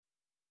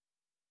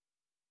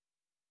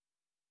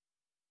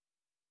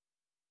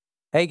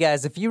Hey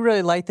guys, if you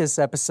really like this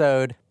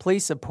episode,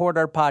 please support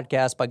our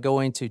podcast by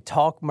going to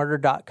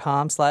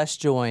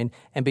talkmurder.com/join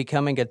and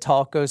becoming a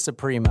Talko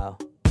Supremo.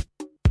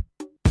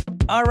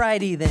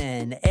 Alrighty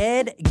then,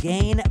 Ed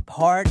Gein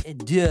Part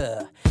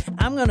 2.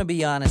 I'm going to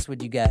be honest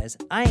with you guys.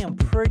 I am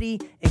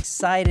pretty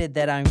excited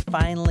that I'm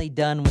finally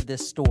done with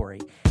this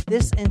story.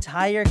 This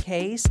entire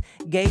case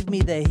gave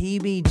me the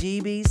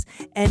heebie-jeebies,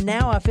 and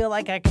now I feel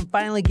like I can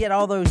finally get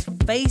all those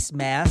face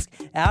masks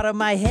out of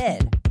my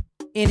head.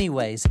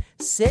 Anyways,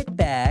 sit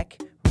back,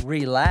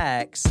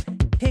 relax,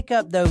 pick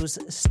up those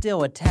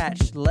still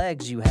attached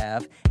legs you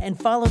have, and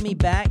follow me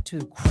back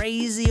to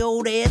crazy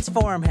old Ed's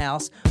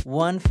farmhouse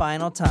one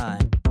final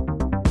time.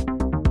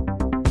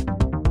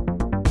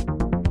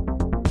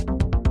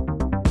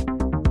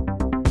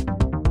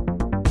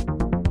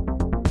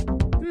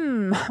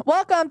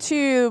 Welcome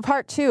to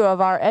part 2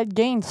 of our Ed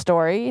Gein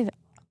story.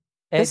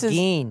 Ed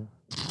Gein.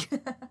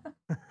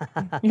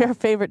 Your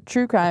favorite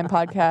true crime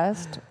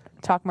podcast,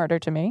 Talk Murder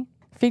to Me,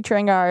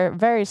 featuring our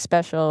very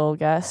special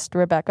guest,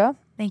 Rebecca.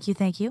 Thank you.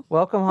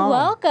 Welcome home.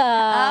 Welcome.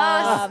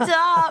 Oh,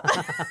 stop.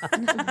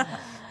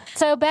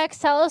 So, Bex,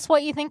 tell us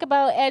what you think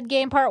about Ed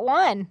Gein Part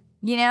 1.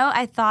 You know,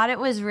 I thought it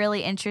was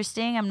really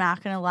interesting. I'm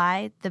not going to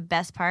lie. The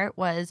best part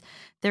was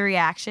the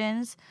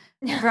reactions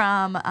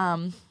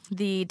from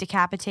the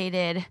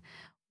decapitated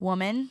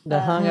woman. The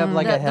hung up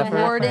like a heifer. The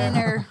warden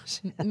or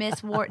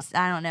Miss Ward.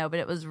 I don't know, but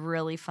it was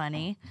really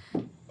funny.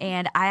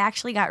 And I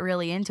actually got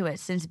really into it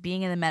since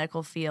being in the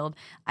medical field.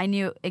 I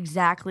knew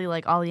exactly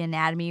like all the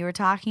anatomy you were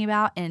talking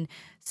about. And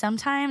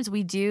sometimes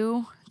we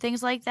do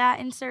things like that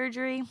in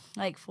surgery,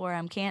 like for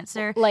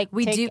cancer.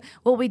 We do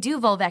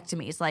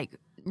vulvectomies, like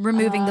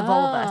removing the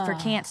vulva for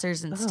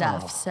cancers and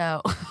stuff.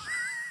 So,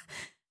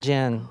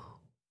 Jen,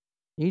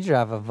 you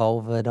drive a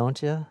vulva,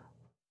 don't you?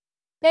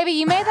 Baby,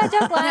 you made that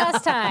joke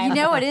last time. You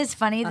know what is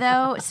funny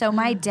though? So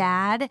my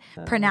dad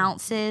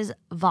pronounces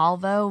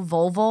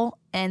vulval,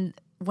 and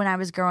when I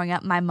was growing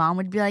up, my mom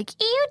would be like,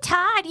 "Ew,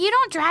 Todd, you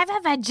don't drive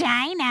a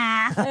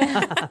vagina."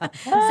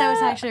 So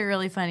it's actually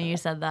really funny you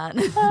said that.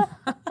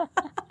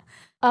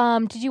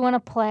 Did you want to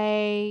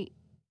play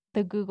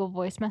the Google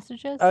voice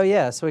messages? Oh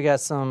yeah, so we got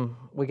some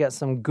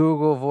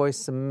Google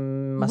voice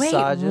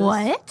massages. Wait,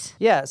 what?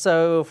 Yeah,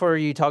 so for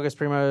you Talkos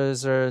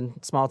Primos or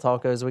small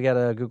talkos, we got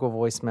a Google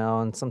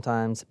voicemail, and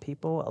sometimes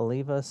people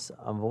leave us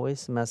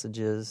voice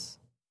messages.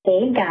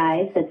 Hey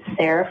guys, it's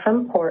Sarah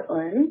from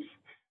Portland.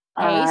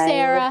 Hey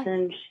Sarah. I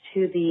listened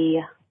to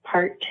the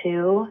part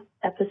 2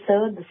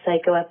 episode, the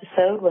Psycho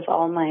episode, with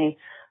all my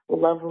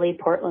lovely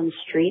Portland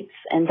streets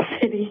and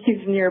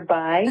cities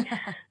nearby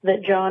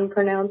that John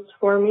pronounced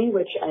for me,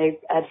 which I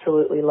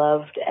absolutely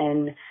loved.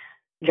 And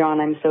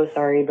John, I'm so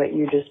sorry, but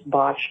you just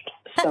botched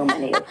so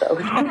many of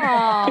those.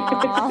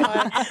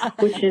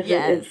 Which is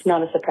it's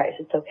not a surprise.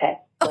 It's okay.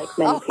 Like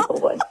many people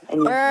would. And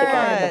you stick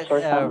out the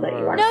sore thumb that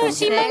you aren't. No,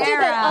 she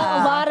mentioned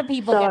that a lot of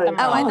people get them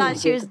wrong. Oh, I thought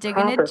she was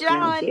digging at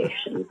John.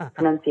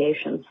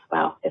 Pronunciations.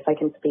 Wow, if I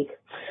can speak.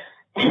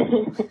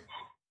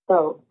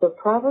 So the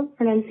proper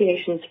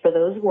pronunciations for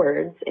those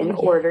words in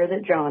order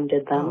that John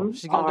did them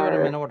she's going to do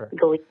them in order.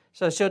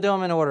 So she'll do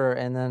them in order,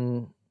 and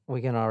then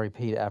we can all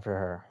repeat after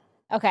her.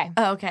 Okay.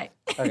 Oh, okay.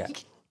 Okay.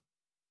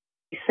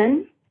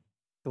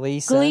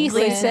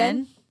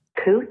 Gleason.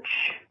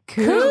 Cooch.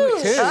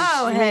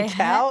 Oh, hey,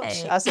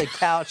 couch. hey. I said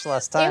couch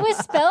last time. It was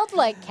spelled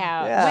like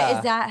couch. Yeah. Wait,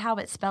 is that how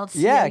it's spelled?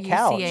 Yeah,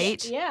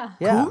 C-O-U-C-H? Yeah.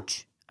 Yeah.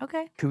 Cooch?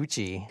 Okay.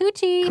 Coochie.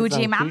 Coochie.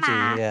 Coochie mama.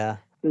 Coochie, yeah.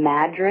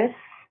 Madras.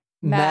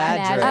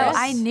 Madras. Oh,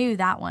 I knew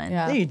that one.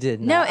 Yeah. No, you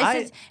didn't. No,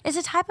 it's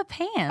a type of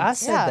pants. I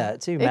said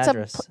that too,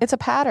 madras. It's a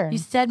pattern. You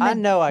said I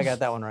know I got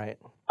that one right.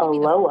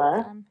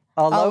 Aloha.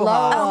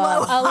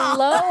 Aloha.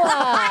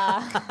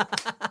 Aloha.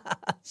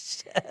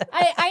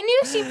 I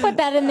knew she put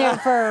that in there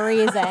for a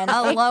reason.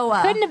 Aloha.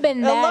 It couldn't have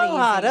been that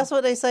Aloha. easy. That's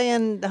what they say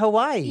in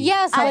Hawaii.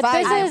 Yes, but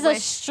I this is a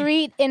wish.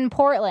 street in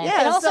Portland. Yeah,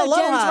 and it's also,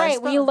 Aloha. Jen's right.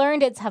 It's We not-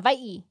 learned it's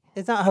Hawaii.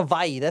 It's not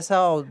Hawaii. That's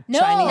how No,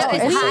 Chinese it's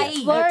people we say Hawaii.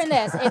 it. learned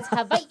this. It's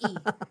Hawaii.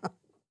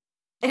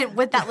 And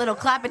with that little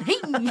clapping.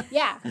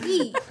 Yeah.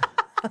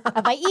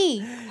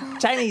 Hawaii.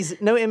 Chinese,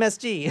 no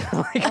MSG.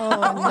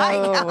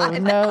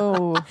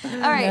 No. All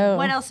right,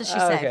 what else does she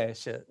say? Okay,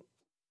 shit.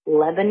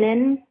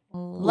 Lebanon.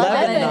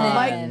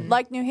 Lebanon.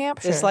 Like New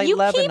Hampshire. It's like You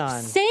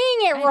Lebanon. keep saying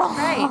it wrong.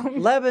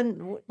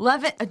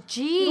 Right.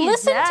 Geez.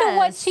 Listen to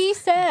what she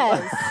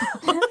says.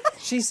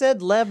 She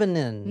said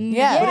Lebanon.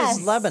 Yes. What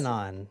is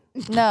Lebanon?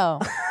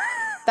 No.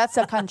 That's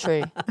a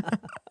country.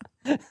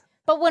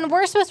 But when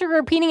we're supposed to be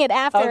repeating it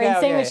after Okay, and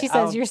saying okay. what she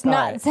says, you're not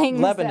all right. saying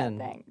Lebanon.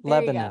 the same thing.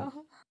 Lebanon.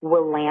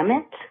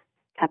 Willamette.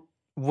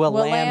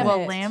 Willamette.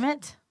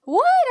 Willamette?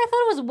 What? I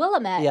thought it was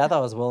Willamette. Yeah, I thought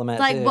it was Willamette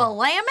Like, too.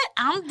 Willamette?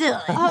 I'm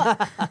done.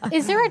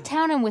 Is there a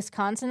town in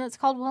Wisconsin that's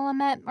called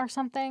Willamette or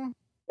something?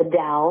 The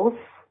Dalles.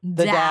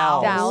 The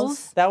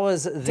Dalles. That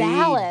was the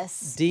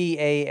Dallas.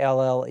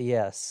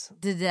 Dalles.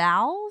 The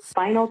Dalles?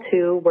 Final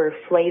 2 were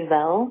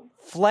Flavel.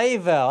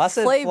 Flavel. I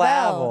said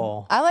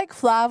Flavel. I like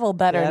Flavel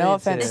better. Yeah, no me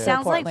offense. too. It to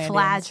sounds like Portlandians.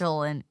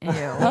 flagell and ew.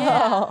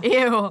 Yeah.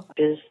 Ew. Which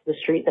is the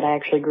street that I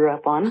actually grew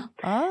up on.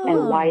 Oh. And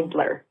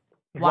Weidler.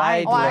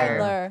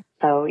 Weidler.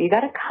 So you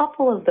got a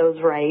couple of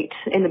those right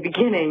in the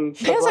beginning.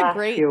 She The has a last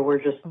great few were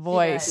just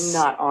voice.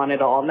 not on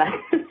at all.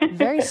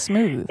 Very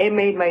smooth. It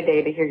made my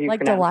day to hear you Like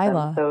pronounce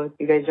Delilah. them. So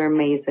you guys are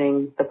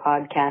amazing. The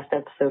podcast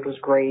episode was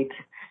great.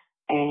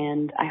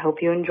 And I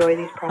hope you enjoy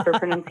these proper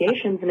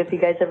pronunciations. And if you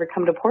guys ever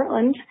come to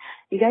Portland,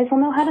 you guys will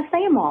know how to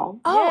say them all.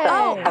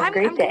 Oh, Have a I'm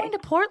great day. going to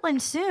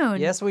Portland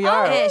soon. Yes, we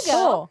are. Ish.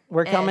 Cool.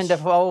 We're coming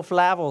to Old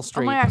Flavel Oh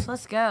Street. my gosh,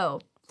 let's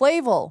go.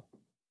 Flavel.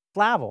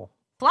 Flavel.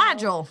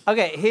 Flagell.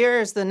 Okay,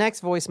 here's the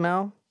next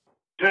voicemail.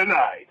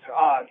 Tonight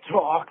on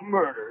Talk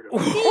Murder.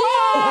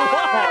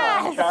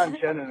 John,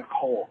 Jen, and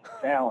Nicole.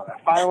 Alan. I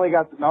finally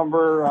got the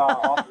number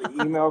off the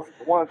email because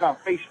the one that's on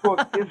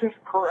Facebook isn't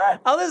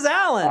correct. Oh, this is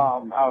Alan. I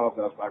don't know if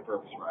that's by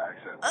purpose or by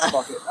accident.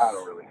 Fuck it, I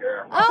don't really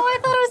care. Oh, I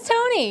thought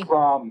it was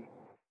Tony.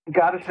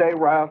 Gotta say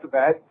right off the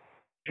bat,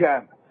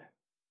 Jen,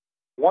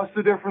 what's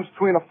the difference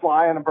between a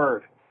fly and a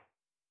bird?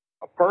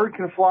 A bird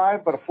can fly,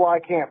 but a fly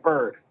can't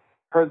bird.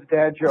 Heard the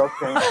dad joke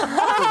thing. Yes.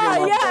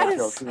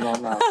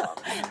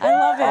 I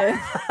love it.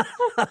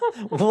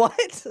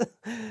 What?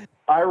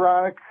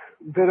 Ironic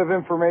bit of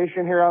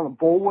information here on the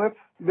bullwhip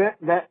bit.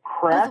 That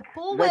crack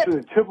Oh, is the bullwhip.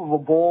 actually the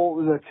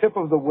tip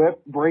of the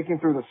whip breaking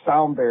through the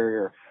sound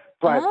barrier.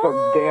 That's why it's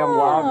so damn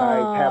loud and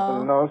I happen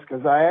to notice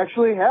because I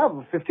actually have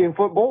a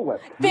 15-foot bullwhip.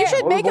 You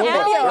should make a bullwhip.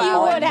 video, Alan, you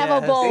Alan. would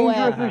have a Yes. bullwhip.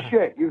 Dangerous as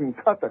shit. You can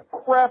cut the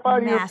crap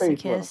out of your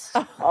face with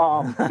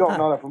Masochist. them. Don't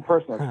know that from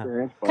personal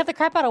experience, but Cut the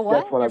crap out of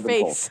that's what? what Your I've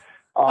been face. told.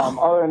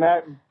 Other than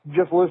that,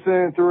 just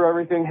listening through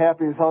everything,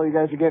 happy as hell you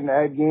guys are getting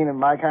Ed Gein and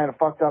my kind of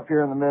fucked up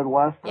here in the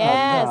Midwest.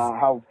 Yes.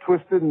 How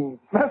twisted and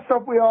messed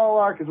up we all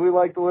are because we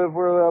like to live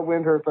where the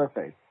wind hurts our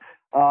face.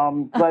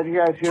 Glad you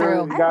guys here.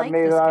 True. You I got like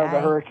made it this out of the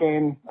guy.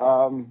 hurricane.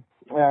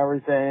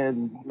 Everything,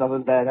 and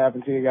nothing bad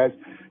happened to you guys.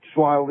 Just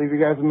want to leave you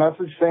guys a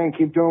message saying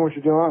keep doing what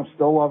you're doing. I'm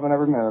still loving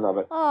every minute of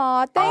it.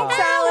 Aw, thanks,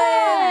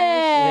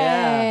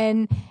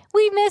 Alan.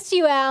 We missed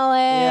you, Alan.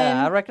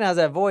 Yeah, I recognize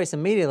that voice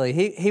immediately.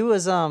 He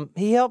was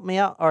he helped me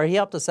out, or he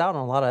helped us out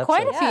on a lot of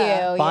Quite a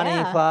episodes. few. Bonnie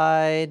yeah. and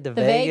Clyde, the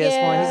Vegas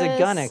one. He's a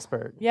gun Vegas.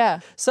 expert. Yeah.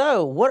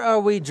 So, what are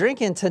we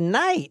drinking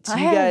tonight? I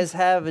You have- guys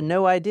have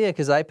no idea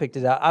because I picked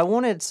it out. I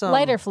wanted some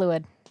Lighter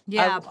fluid.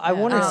 Yeah. I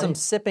wanted um, some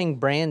sipping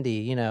brandy,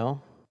 you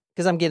know,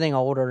 because I'm getting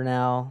older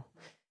now.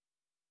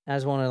 I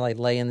just want to like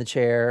lay in the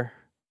chair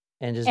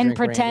and just And drink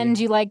pretend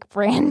brandy. you like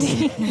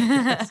brandy.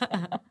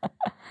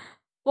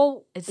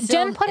 Well, It's so-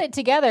 Jen put it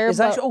together. It's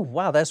but actually, oh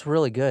wow, that's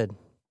really good.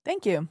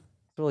 Thank you.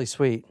 It's really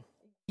sweet.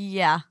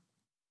 Yeah.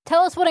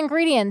 tell us what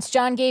ingredients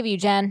John gave you,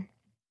 Jen.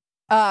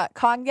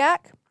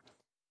 Cognac,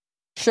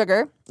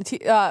 sugar,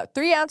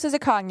 3 ounces of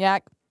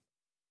cognac,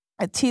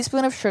 a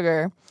teaspoon of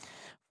sugar,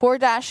 4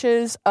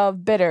 dashes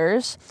of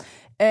bitters,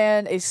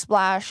 and a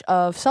splash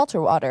of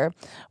seltzer water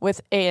with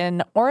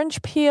an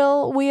orange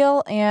peel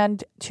wheel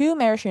and 2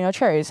 maraschino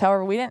cherries.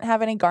 However, we didn't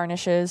have any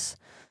garnishes,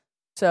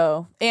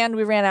 and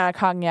we ran out of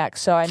cognac,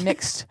 so I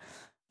mixed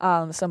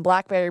some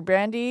blackberry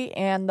brandy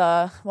and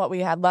what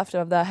we had left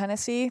of the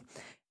Hennessy.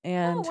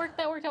 And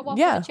That worked out well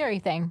Yeah. for the cherry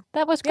thing.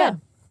 That was good. Yeah.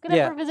 Good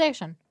Yeah.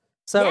 improvisation.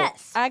 So,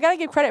 Yes. I gotta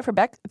give credit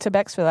to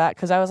Bex for that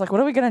because I was like,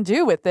 "What are we gonna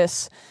do with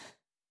this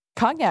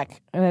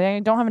cognac?" And I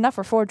don't have enough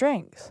for 4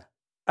 drinks.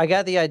 I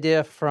got the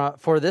idea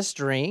for this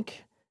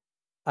drink.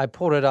 I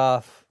pulled it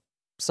off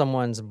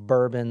someone's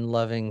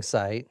bourbon-loving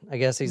site. I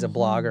guess he's a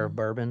blogger of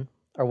bourbon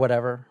or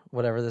whatever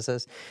this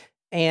is.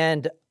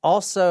 And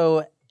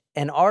also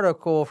an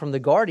article from The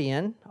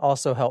Guardian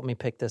also helped me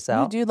pick this You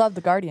out. do love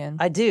the Guardian.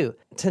 I do.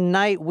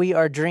 Tonight we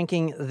are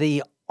drinking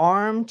the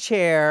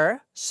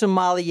Armchair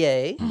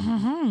Sommelier.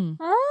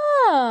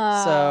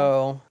 Ah.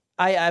 So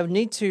I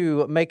need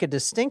to make a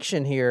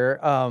distinction here.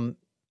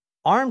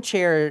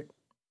 Armchair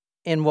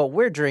in what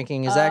we're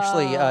drinking is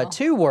actually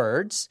 2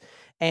 words.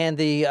 And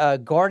the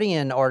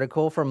Guardian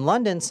article from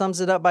London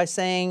sums it up by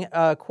saying,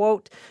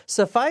 quote,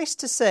 suffice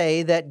to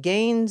say that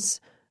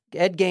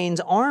Ed Gein's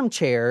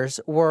armchairs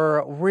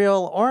were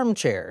real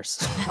armchairs.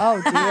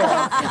 Oh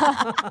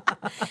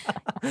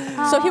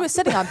dear. So he was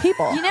sitting on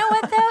people. You know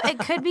what though? It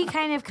could be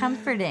kind of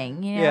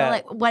comforting. You know, Yeah.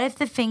 like what if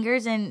the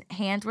fingers and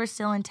hands were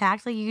still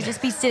intact? Like you could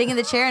just be sitting in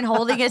the chair and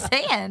holding his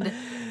hand.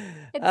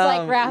 It's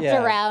like wrapped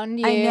yeah. around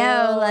you. I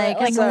know,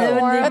 like So-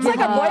 warm It's like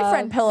a hug.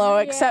 boyfriend pillow,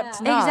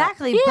 except not.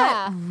 Exactly,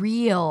 Yeah. but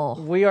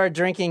real. We are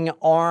drinking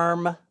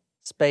arm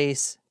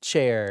space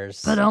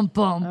chairs.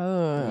 Ba-dum-bum.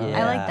 Oh.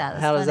 Yeah. I like that.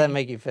 That's How does that funny.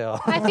 make you feel?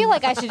 I feel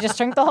like I should just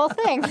drink the whole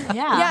thing.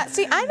 Yeah,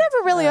 see, I never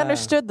really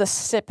understood the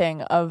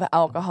sipping of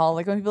alcohol.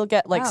 Like when people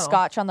get like Oh.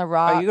 scotch on the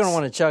rocks. Are you going to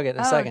want to chug it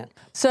in a second?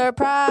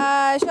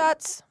 Surprise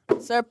shots.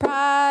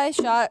 Surprise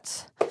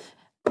shots.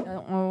 I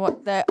don't know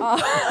what they are.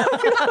 She's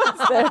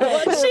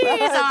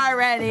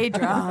already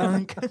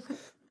drunk.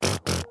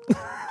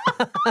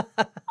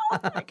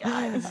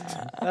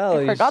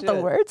 Holy Forgot the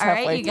shit. words. All right,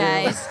 halfway you through.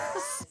 guys.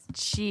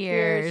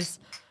 Cheers.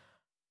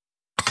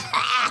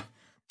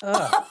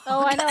 Ugh.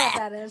 Oh, I know what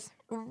that is.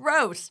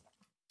 Gross.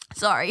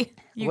 Sorry,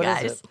 you What is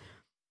guys. it?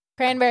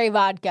 Cranberry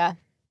vodka.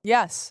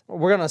 Yes.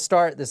 We're going to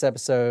start this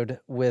episode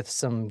with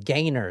some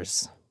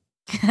gainers.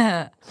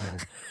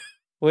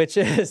 which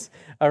is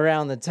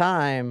around the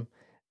time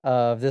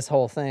of this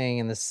whole thing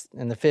in the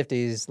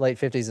 50s, late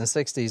 50s and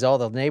 60s. All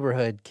the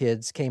neighborhood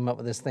kids came up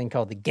with this thing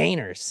called the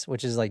Gainers,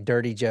 which is like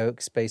dirty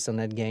jokes based on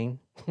Ed Gain.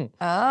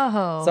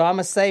 Oh. So I'm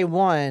gonna say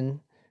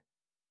one,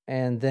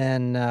 and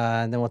then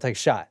we'll take a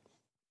shot.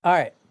 All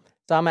right.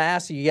 So I'm gonna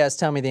ask you. You guys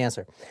tell me the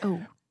answer.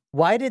 Oh.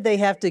 Why did they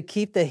have to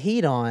keep the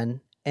heat on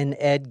in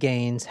Ed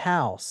Gain's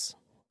house?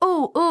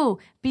 Ooh,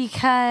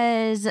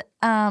 because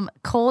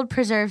cold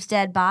preserves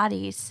dead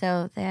bodies,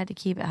 so they had to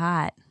keep it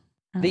hot.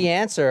 The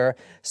answer,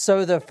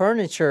 so the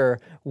furniture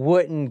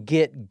wouldn't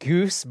get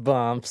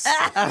goosebumps.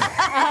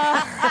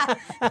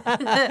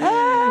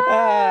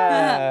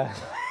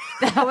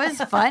 That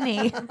was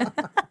funny.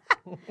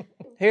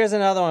 Here's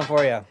another one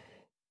for you.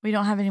 We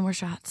don't have any more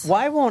shots.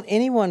 Why won't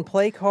anyone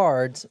play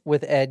cards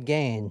with Ed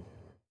Gain?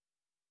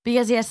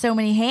 Because he has so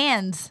many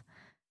hands.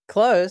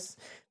 Close,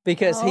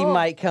 because he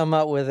might come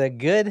up with a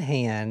good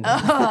hand.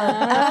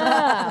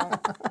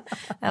 That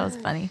was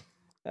funny.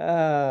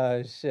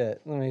 Oh,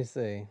 shit. Let me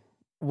see.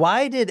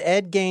 Why did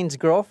Ed Gain's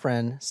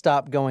girlfriend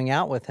stop going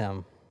out with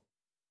him?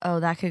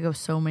 Oh, that could go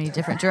so many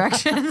different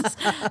directions.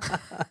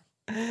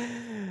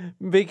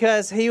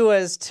 Because he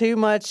was too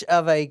much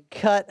of a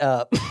cut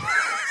up.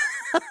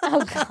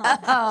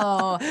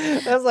 Oh,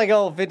 That's like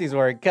old 50s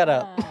word, cut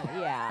up.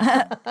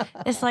 Yeah.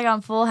 it's like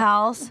on Full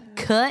House.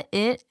 Cut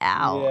it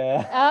out.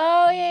 Yeah.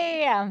 Oh,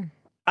 yeah.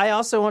 I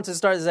also want to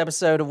start this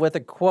episode with a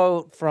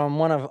quote from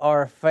one of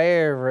our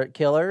favorite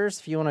killers.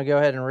 If you want to go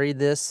ahead and read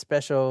this,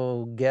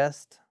 special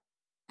guest.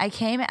 I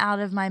came out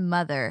of my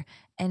mother,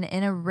 and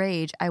in a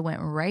rage, I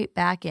went right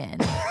back in.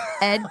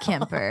 Ed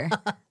Kemper.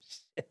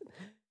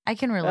 I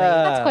can relate.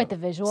 That's quite the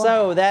visual.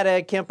 So that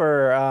Ed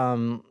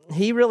Kemper,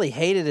 he really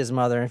hated his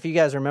mother. If you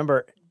guys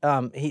remember,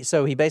 he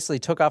basically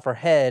took off her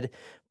head,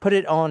 put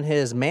it on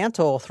his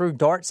mantle, threw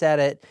darts at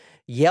it,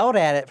 yelled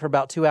at it for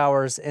about 2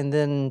 hours, and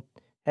then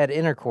had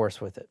intercourse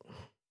with it.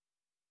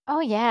 Oh,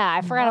 yeah.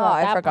 I forgot Oh, about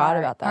I that forgot part.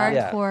 about that.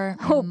 Yeah. Hardcore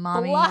Oh,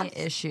 mommy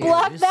issues.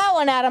 Block that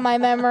one out of my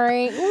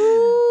memory.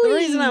 The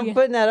reason I'm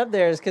putting that up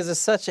there is because it's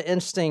such an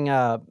interesting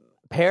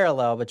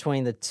parallel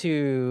between the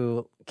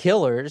two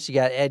killers. You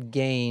got Ed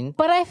Gain.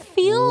 But I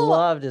feel...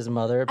 Loved his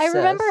mother. I Obsessed.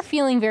 remember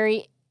feeling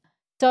very...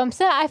 So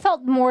I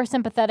felt more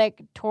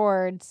sympathetic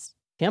towards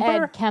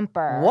Kemper? Ed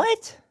Kemper.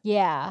 What?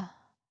 Yeah.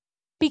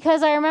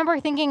 Because I remember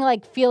thinking,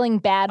 like, feeling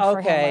bad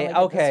for him. when we did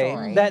the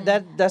story.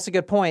 That's a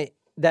good point.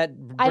 That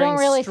I don't brings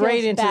really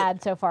straight feel into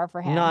bad so far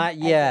for him. Not Ed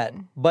yet.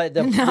 Gein. But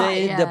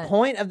the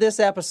point of this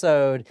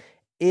episode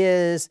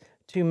is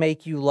to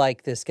make you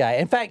like this guy.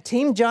 In fact,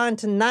 Team John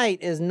tonight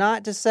is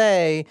not to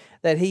say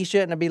that he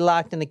shouldn't be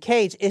locked in a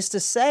cage. It's to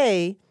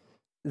say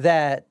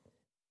that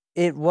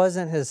it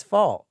wasn't his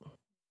fault.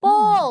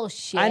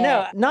 Bullshit. I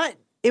know.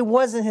 It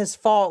wasn't his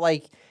fault.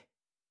 Like,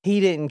 he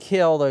didn't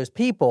kill those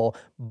people,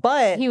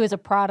 but He was a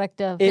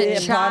product of...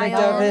 it's a product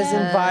of his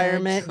childhood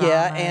environment.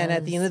 Yeah. And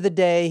at the traumas. end of the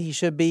day, he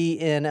should be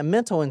in a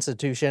mental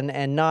institution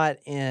and not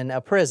in a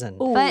prison.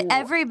 But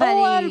everybody...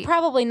 Oh, I'm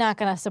probably not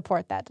going to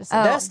support that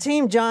decision. That's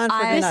Team John for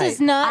I- This tonight.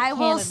 is not I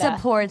will Canada,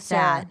 support sir.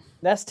 that.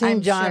 That's Team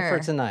I'm John sure.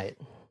 for tonight.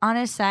 On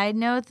a side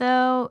note,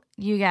 though,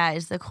 you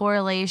guys, the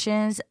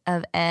correlations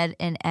of Ed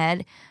and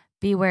Ed,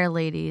 beware,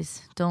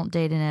 ladies. Don't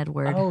date an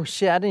Edward. Oh,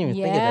 shit. I didn't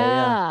even think of that.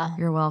 Yeah.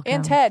 You're welcome.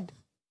 And Ted.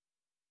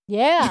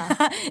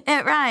 Yeah.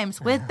 It rhymes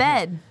with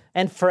bed.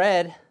 And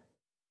Fred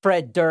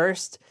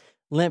Durst,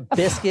 Limp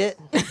Biscuit.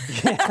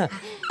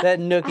 That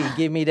nookie.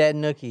 Give me that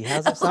nookie.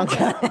 How's that song?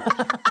 Fred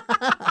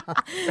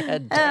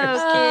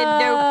Durst.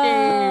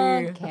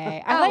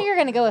 Okay. I thought you were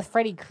going to go with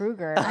Freddy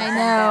Krueger. I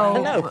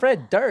know. No,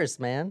 Fred Durst,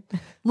 man.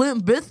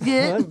 Limp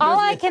Biscuit. All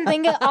I can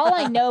think of, all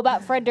I know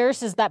about Fred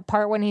Durst is that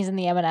part when he's in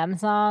the Eminem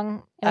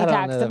song and I he don't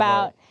talks know that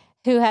about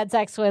who had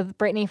sex with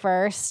Britney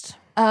first.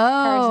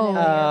 Oh,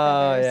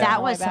 yeah.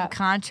 that was Like some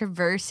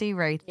controversy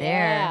right there.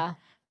 Yeah.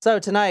 So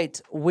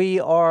tonight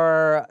we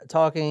are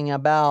talking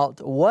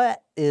about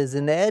what is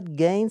in Ed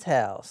Gain's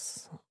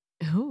house.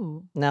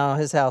 Ooh. Now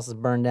his house is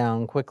burned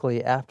down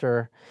quickly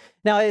after.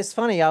 Now it's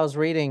funny. I was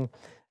reading.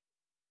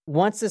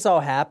 Once this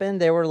all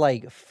happened, there were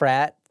like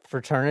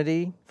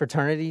fraternity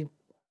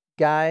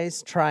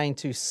guys trying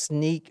to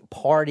sneak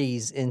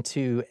parties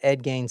into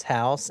Ed Gain's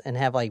house and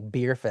have like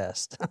beer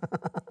fest.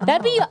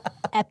 That'd be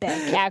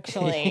epic,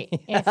 actually.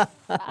 If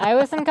I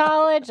was in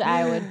college,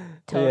 I would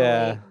totally.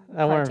 Yeah,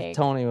 I wonder partake. if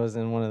Tony was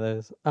in one of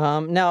those.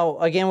 Now,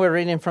 again, we're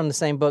reading from the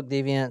same book,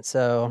 Deviant.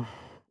 So,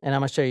 and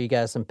I'm gonna show you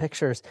guys some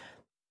pictures.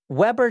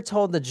 Weber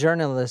told the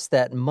journalist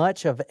that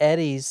much of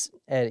Eddie's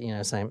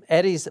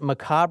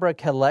macabre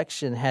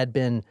collection had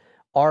been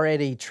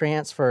already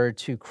transferred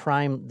to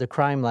the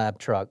crime lab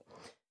truck.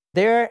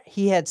 There,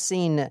 he had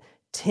seen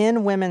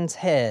 10 women's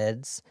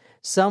heads,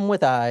 some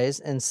with eyes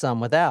and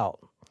some without.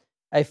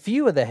 A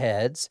few of the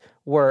heads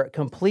were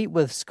complete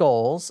with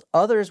skulls,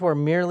 others were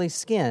merely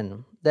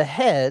skin. The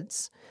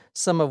heads,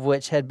 some of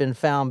which had been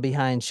found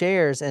behind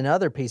chairs and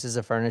other pieces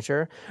of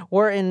furniture,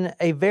 were in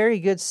a very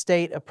good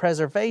state of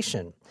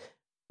preservation.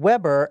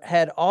 Weber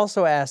had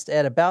also asked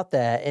Ed about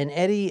that, and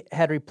Eddie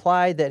had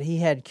replied that he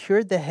had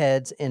cured the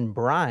heads in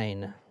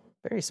brine.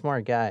 Very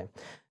smart guy.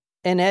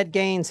 In Ed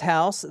Gein's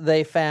house,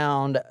 they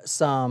found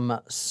some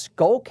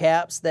skull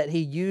caps that he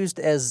used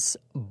as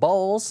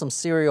bowls, some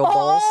cereal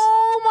bowls.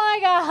 Oh my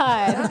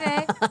God.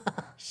 Okay.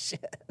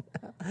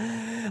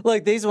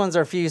 Look, these ones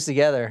are fused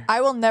together.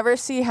 I will never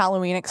see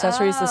Halloween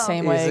accessories the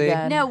same way Easy.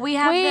 again. No, we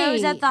have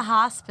those Wait. at the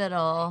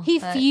hospital. He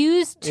but-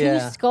 fused two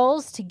Yeah.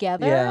 skulls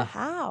together. Yeah.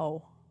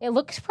 How? It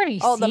looks pretty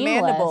Oh, the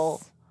seamless.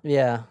 mandible.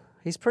 Yeah,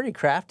 he's pretty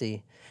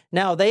crafty.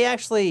 Now, they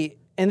actually,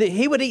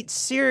 he would eat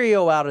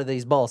cereal out of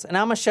these bowls. And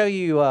I'm going to show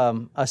you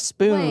a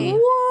spoon.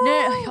 Wait.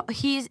 No,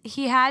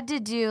 he had to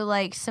do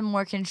like some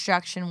more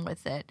construction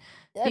with it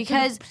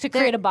because to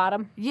create a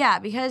bottom. yeah,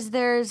 because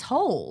there's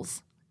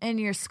holes in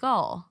your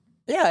skull.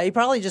 Yeah, he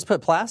probably just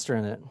put plaster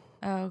in it.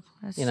 Oh,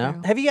 that's You know,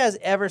 true. have you guys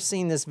ever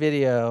seen this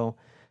video?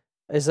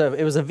 It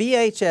was a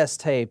VHS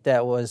tape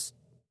that was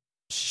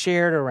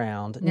shared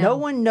around. No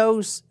one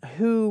knows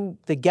who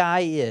the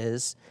guy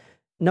is.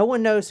 No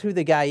one knows who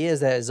the guy is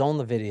that is on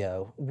the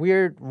video.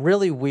 Weird,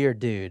 really weird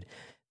dude.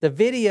 The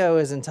video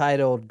is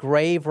entitled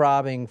 "Grave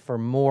Robbing for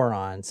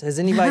Morons." Has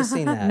anybody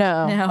seen that?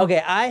 No. No.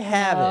 Okay, I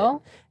have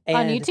No. it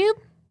On And YouTube?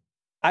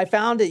 I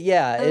found it.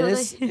 Yeah, Oh, it really?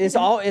 is. It's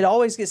all. It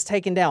always gets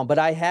taken down, but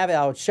I have it.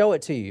 I'll show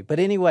it to you. But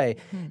anyway,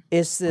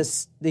 it's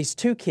these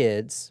two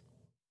kids.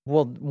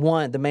 Well,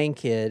 the main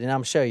kid, and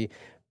I'm show you.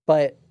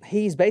 But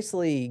he's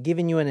basically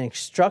giving you an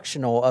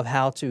instructional of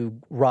how to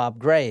rob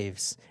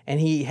graves,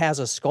 and he has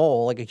a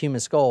skull, like a human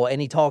skull,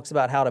 and he talks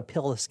about how to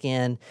peel the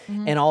skin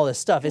and all this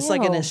stuff. It's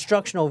like an Ew.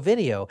 instructional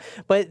video.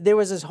 But there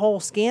was this whole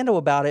scandal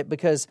about it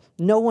because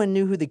no one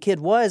knew who the kid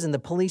was, and the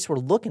police were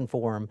looking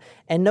for him,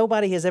 and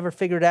nobody has ever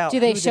figured out Do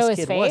they who show this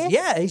his kid was. face?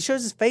 Yeah, he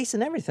shows his face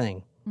and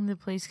everything. The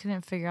police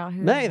couldn't figure out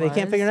who. No, it they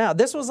can't figure it out.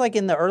 This was like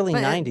in the early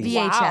But 90s.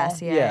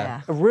 VHS,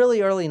 yeah.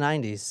 Really early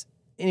 90s.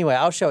 Anyway,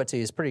 I'll show it to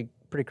you. It's pretty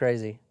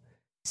crazy.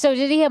 So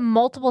did he have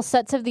multiple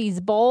sets of these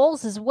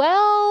bowls as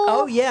well?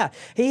 Oh, yeah.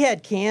 He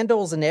had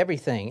candles and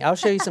everything. I'll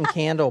show you some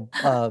candle.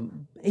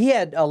 He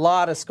had a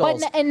lot of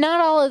skulls. And not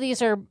all of these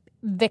are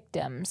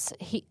victims.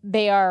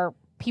 They are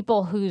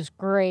people whose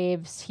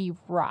graves he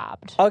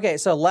robbed. Okay,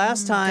 so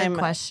last time,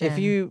 question. if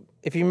you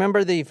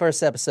remember the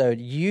first episode,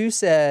 you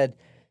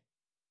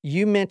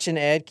mentioned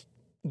Ed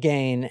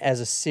Gein as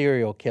a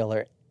serial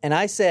killer. And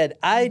I said,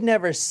 I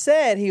never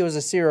said he was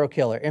a serial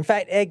killer. In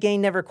fact, Ed Gein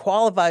never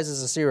qualifies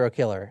as a serial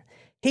killer.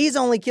 He's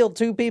only killed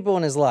 2 people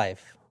in his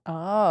life.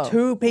 Oh.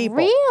 2 people.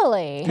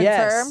 Really?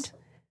 Yes. Confirmed?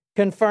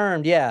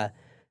 Confirmed, yeah.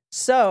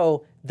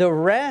 So the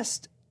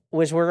rest,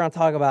 which we're going to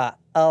talk about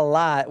a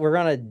lot, we're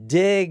going to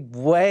dig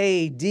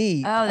way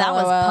deep. Oh, that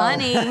was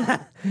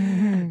LOL.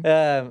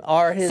 punny.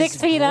 Are his 6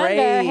 feet under,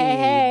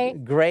 hey.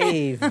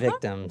 grave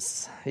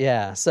victims.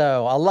 Yeah.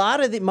 So a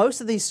lot of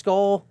most of these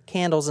skull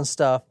candles and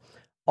stuff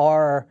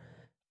are,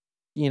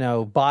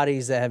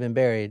 bodies that have been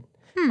buried.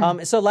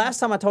 So last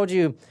time I told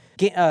you,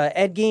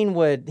 Ed Gein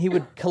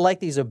would collect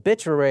these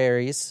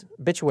obituaries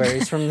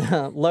from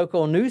the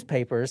local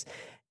newspapers,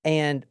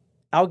 and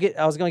I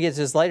was going to get to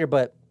this later,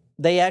 but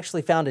they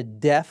actually found a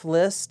death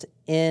list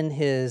in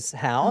his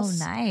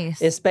house. Oh,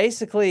 nice. It's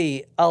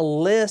basically a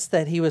list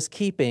that he was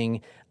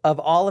keeping of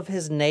all of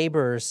his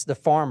neighbors, the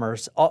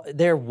farmers,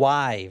 their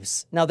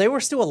wives. Now, they were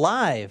still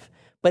alive,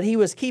 but he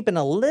was keeping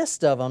a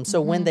list of them,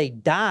 so when they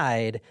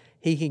died,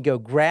 he could go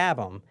grab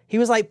them. He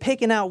was like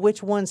picking out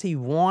which ones he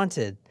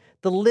wanted.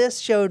 The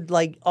list showed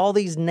like all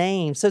these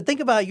names. So think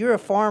about you're a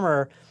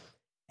farmer,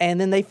 and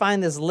then they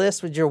find this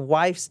list with your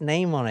wife's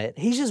name on it.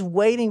 He's just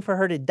waiting for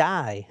her to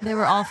die. They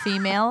were all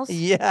females.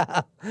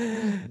 Yeah.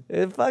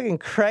 It's fucking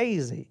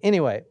crazy.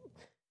 Anyway,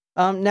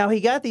 now he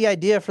got the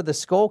idea for the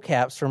skull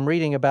caps from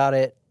reading about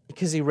it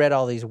because he read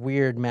all these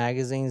weird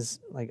magazines,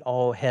 like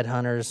all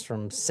headhunters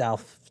from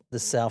the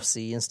South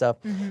Sea and stuff.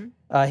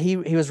 He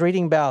was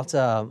reading about,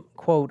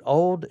 quote,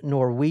 old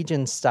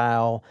Norwegian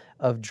style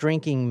of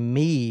drinking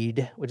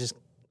mead, which is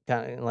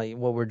kind of like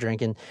what we're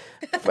drinking,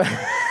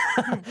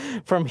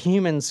 from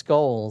human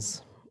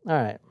skulls. All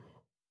right.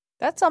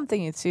 That's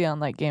something you'd see on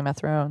like Game of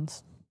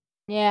Thrones.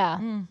 Yeah.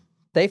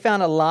 They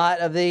found a lot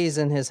of these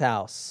in his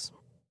house.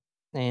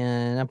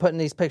 And I'm putting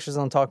these pictures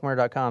on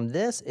talkmurder.com.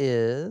 This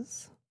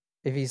is,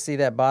 if you see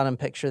that bottom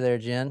picture there,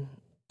 Jen.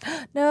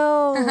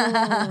 No.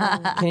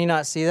 Can you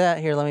not see that?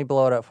 Here, let me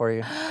blow it up for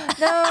you.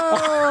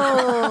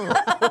 No.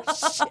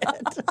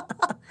 Shit.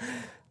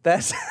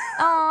 That's,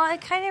 Oh,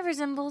 it kind of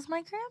resembles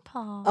my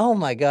grandpa. oh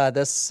my God,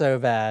 that's so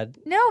bad.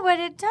 No, but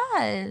it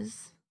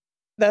does.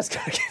 That's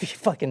going to give you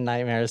fucking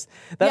nightmares.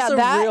 That's yeah, a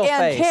that real and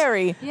face.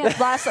 Carrie. Yeah.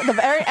 The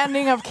very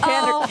ending of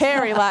Oh.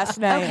 Carrie last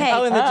night. Okay.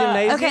 Oh, in the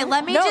gymnasium? Okay,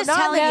 let me No, just not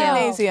tell in the you.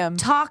 gymnasium.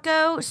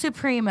 Taco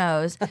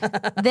Supremos.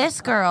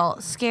 This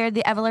girl scared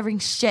the ever-living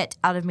shit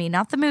out of me.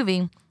 Not the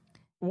movie.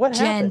 What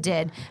Jen happened?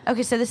 did.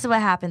 Okay, so this is what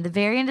happened. The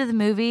very end of the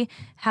movie,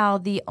 how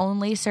the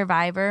only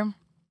survivor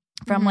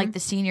from like the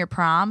senior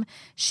prom,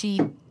 she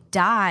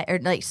died, or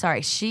like,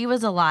 sorry, she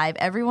was alive.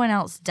 Everyone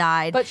else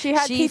died. But she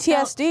had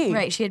PTSD.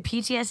 Right, she had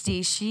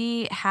PTSD.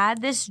 She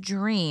had this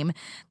dream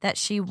that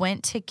she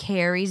went to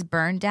Carrie's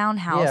burned down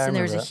house, I and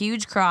there was a remember that.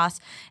 huge cross,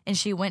 and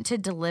she went to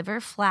deliver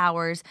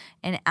flowers,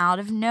 and out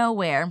of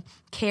nowhere,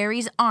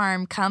 Carrie's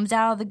arm comes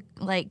out of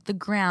the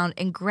ground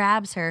and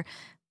grabs her.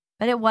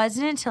 But it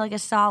wasn't until like a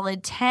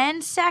solid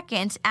 10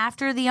 seconds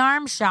after the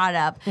arm shot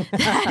up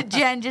that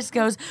Jen just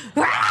goes,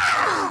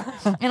 "Rah!"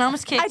 and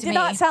almost kicked I me. did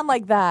not sound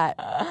like that.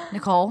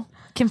 Nicole,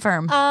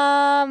 confirm.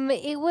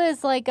 It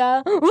was like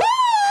a.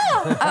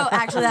 Oh,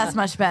 actually, that's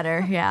much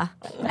better. Yeah.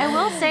 I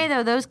will say,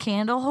 though, those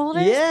candle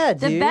holders, Yeah,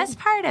 the dude. best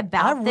part I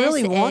about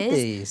really this want is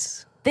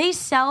these. they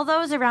sell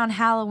those around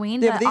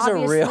Halloween, Yeah, but but these are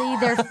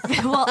obviously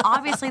real.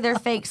 obviously they're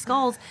fake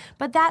skulls.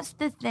 But that's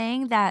the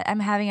thing that I'm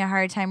having a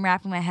hard time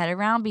wrapping my head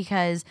around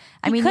because,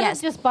 I You mean, could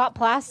yes, have just bought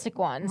plastic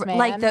ones, man.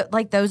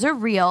 like those are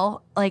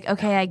real. Like,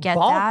 okay, I get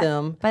Bought that,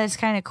 them. but it's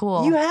kind of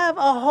cool. You have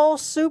a whole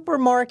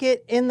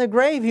supermarket in the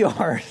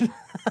graveyard.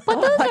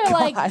 but those are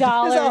like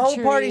Dollar There's a whole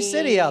Tree. Party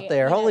City out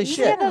there. Holy You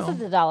shit. get those at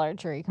the Dollar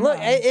Tree. Come Look,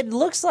 on. it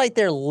looks like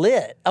they're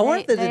lit. I wonder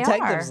if the They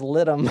detectives are.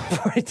 lit them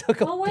before he took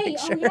a Oh wait!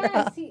 picture. Oh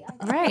yeah! I see.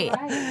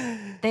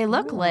 Right. They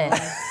look lit.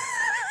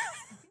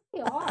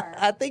 They are.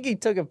 I think he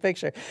took a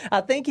picture.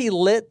 I think he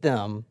lit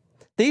them.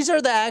 These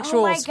are the actual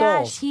Oh my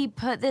skulls. gosh, he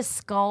put the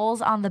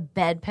skulls on the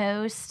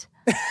bedpost.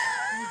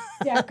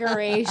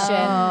 Decoration.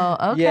 Oh,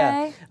 okay.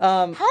 Yeah.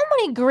 How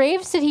many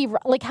graves did he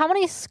like? How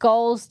many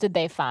skulls did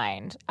they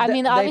find? I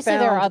mean, they obviously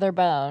there are found- other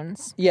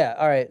bones. Yeah,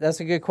 all right. That's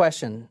a good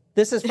question.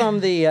 This is from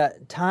the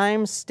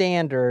Times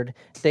Standard,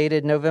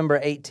 dated November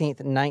 18th,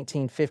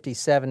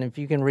 1957. If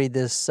you can read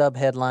this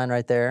sub-headline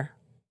right there.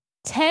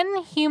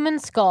 10 human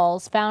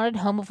skulls found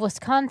at home of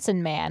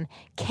Wisconsin man.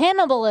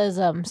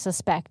 Cannibalism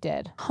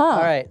suspected. Huh. All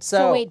right,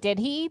 So wait, did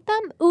he eat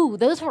them? Ooh,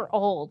 those were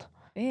old.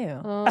 Ew.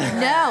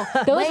 No,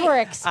 Those wait, were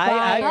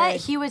expired. But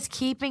he was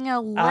keeping a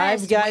I've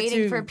list got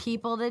waiting to- for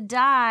people to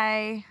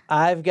die.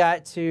 I've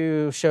got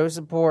to show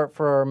support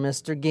for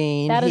Mr.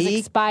 Geen. That is he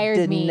expired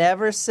did meat.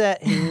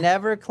 he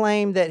never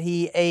claimed that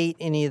he ate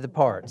any of the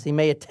parts. He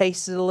may have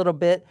tasted a little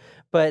bit,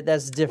 but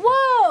that's different.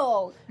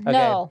 Whoa! Okay.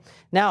 No,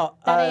 Now,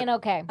 that ain't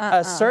okay.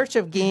 a search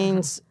of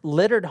Gein's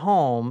littered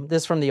home,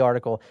 this from the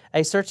article,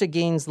 a search of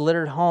Gein's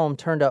littered home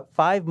turned up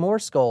 5 more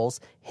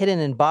skulls hidden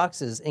in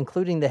boxes,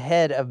 including the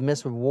head of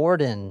Miss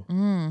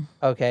Warden.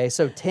 Okay,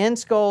 so 10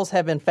 skulls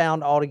have been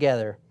found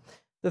altogether.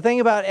 The thing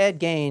about Ed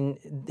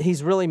Gein,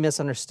 he's really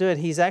misunderstood.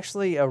 He's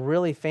actually a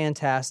really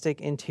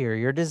fantastic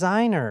interior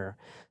designer.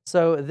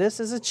 So this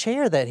is a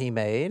chair that he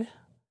made.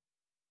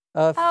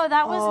 Oh,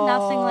 that was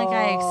nothing like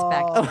I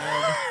expected.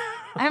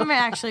 I'm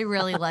actually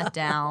really let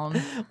down.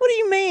 What do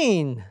you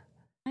mean?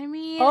 I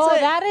mean, Oh,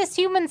 that is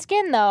human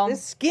skin, though.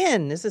 It's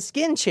skin. It's a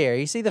skin chair.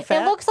 You see the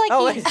fat? It looks like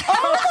oh, he's. wait.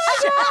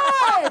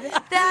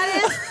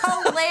 that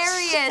is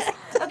hilarious.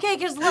 Okay,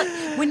 because look,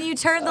 when you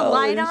turn the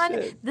light on,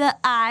 shit. the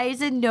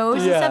eyes and nose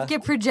and Yeah. stuff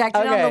get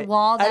projected on the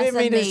wall. That's I didn't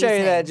mean amazing. to show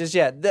you that just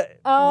yet. What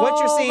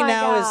you're Oh seeing my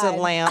now is God. a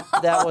lamp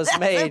that was That's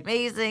made.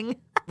 amazing.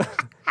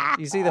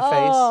 You see the face?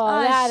 Oh,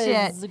 Oh, that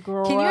shit. is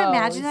gross. Can you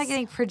imagine that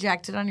getting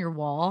projected on your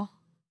wall?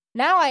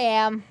 Now I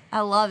am.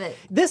 I love it.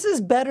 This is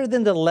better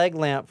than the leg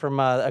lamp from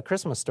A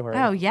Christmas Story.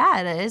 Oh,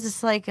 yeah, it is.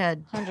 It's like a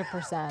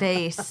 100%.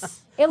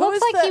 face. It looks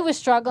is like the- he was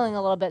struggling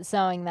a little bit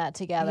sewing that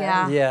together.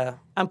 Yeah. Yeah.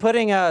 I'm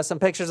putting some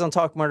pictures on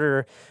Talk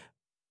Murder.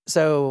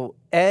 So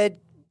Ed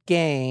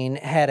Gein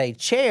had a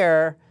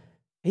chair.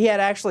 He had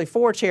actually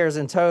 4 chairs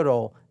in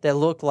total that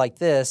looked like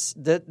this.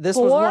 This was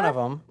 4? one of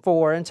them.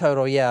 4 in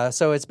total, yeah.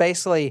 So it's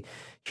basically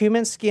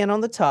human skin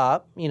on the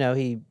top. You know,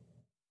 he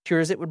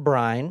cures it with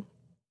brine.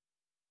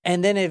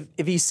 And then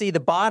if you see the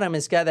bottom,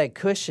 it's got that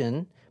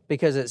cushion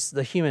because it's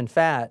the human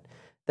fat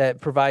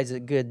that provides a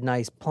good,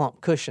 nice,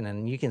 plump cushion.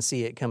 And you can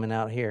see it coming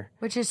out here.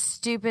 Which is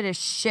stupid as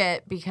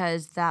shit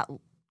because that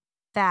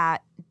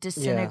fat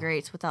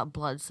disintegrates without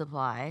blood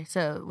supply.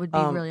 So it would be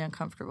really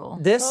uncomfortable.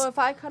 This So if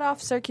I cut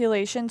off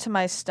circulation to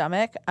my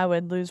stomach, I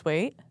would lose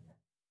weight.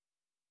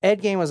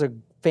 Ed Gein was a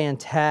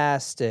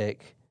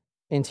fantastic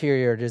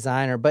interior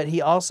designer, but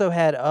he also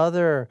had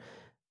other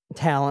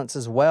talents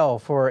as well.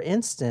 For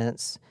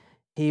instance,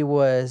 he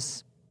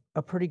was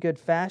a pretty good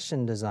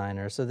fashion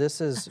designer. So this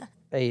is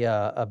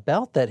a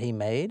belt that he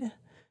made.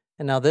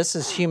 And now this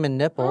is human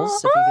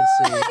nipples, if you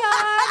can see.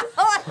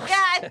 Oh my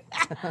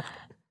God.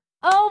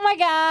 Oh my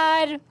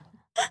God.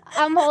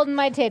 I'm holding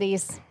my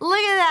titties. Look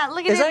at that.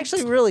 Look at It's him.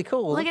 actually really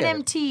cool. Look at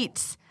him it.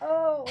 teats.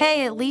 Oh.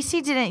 Hey, at least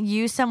he didn't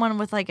use someone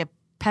with like a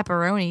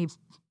pepperoni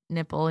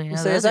nipple. You know,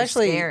 So those it's are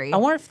actually, scary. I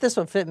wonder if this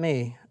would fit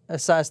me, a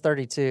size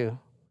 32.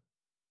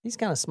 He's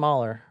kind of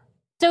smaller.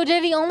 So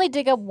did he only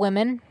dig up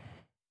women?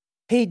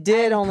 He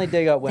did only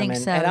dig up think women.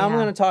 so, and I'm yeah.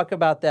 going to talk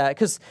about that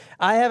because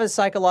I have a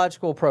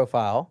psychological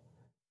profile.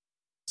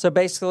 So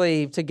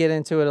basically, to get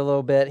into it a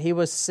little bit, he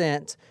was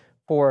sent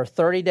for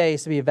 30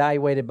 days to be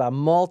evaluated by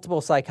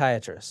multiple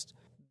psychiatrists.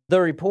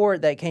 The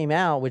report that came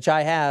out, which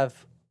I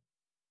have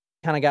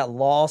kind of got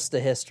lost to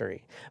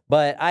history.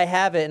 But I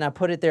have it, and I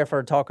put it there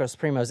for Tacos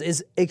Primos.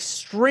 It's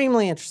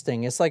extremely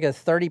interesting. It's like a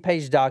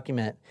 30-page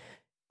document.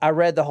 I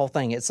read the whole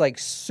thing. It's like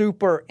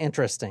super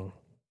interesting.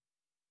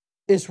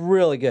 It's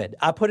really good.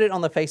 I put it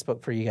on the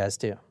Facebook for you guys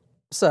too.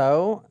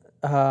 So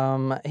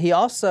he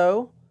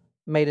also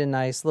made a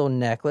nice little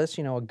necklace,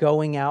 a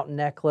going out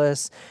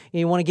necklace.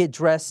 You want to get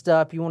dressed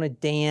up. You want to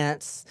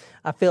dance.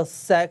 I feel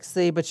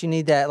sexy, but you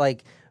need that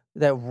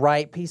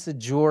right piece of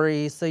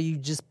jewelry. So you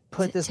just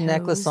put this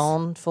necklace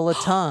on full of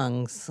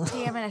tongues.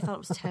 Damn it, I thought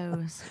it was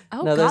toes.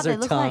 Oh, No, God, those they are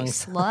look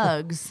tongues. like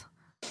slugs.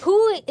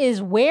 Who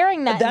is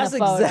wearing that That's in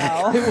the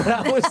photo? exactly what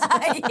I was.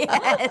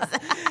 Yes.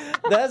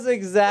 That's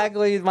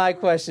exactly my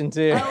question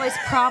too. Oh, it's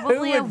Who probably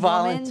would a woman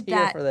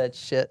volunteer for that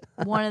shit?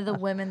 one of the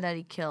women that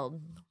he killed,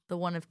 the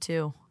one of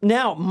two.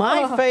 Now,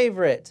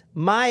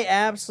 my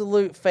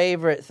absolute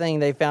favorite thing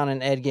they found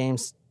in Ed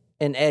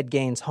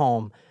Gain's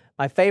home.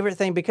 My favorite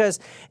thing, because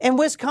in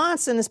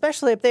Wisconsin,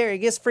 especially up there, it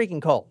gets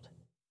freaking cold.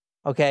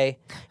 Okay?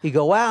 You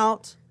go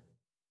out,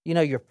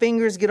 your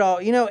fingers get all,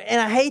 and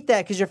I hate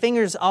that because your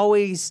fingers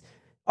always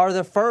are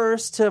the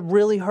first to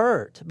really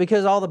hurt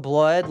because all the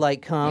blood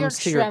comes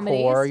to your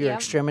core, your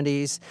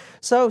extremities.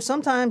 So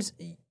sometimes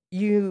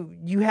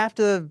you have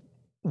to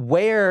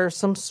wear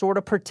some sort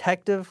of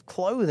protective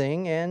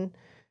clothing, and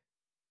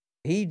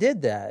he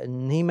did that,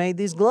 and he made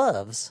these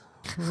gloves.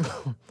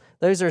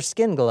 Those are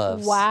skin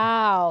gloves.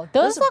 Wow.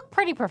 Those look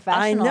pretty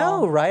professional. I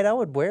know, right? I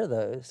would wear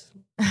those.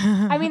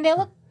 I mean, they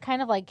look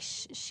kind of like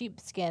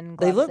sheepskin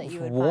gloves They look that you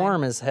would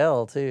warm find. as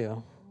hell,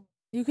 too.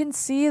 You can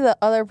see the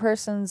other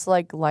person's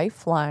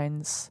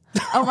lifelines.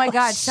 Oh my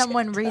God,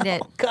 someone read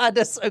it. God,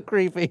 that's so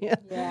creepy.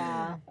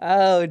 Yeah.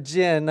 Oh,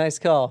 Jen, nice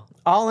call.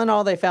 All in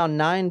all, they found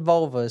 9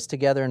 vulvas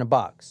together in a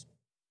box.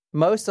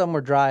 Most of them were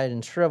dried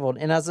and shriveled.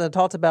 And as I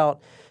talked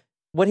about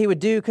what he would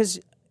do, because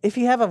if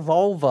you have a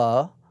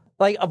vulva,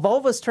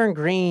 vulvas turn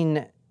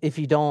green if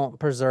you don't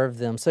preserve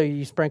them. So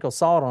you sprinkle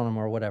salt on them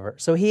or whatever.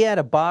 So he had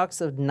a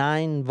box of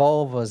 9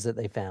 vulvas that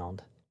they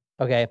found.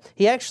 Okay.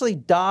 He actually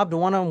daubed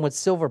one of them with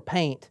silver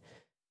paint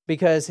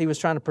because he was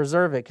trying to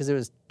preserve it because it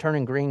was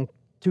turning green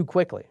too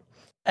quickly.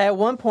 At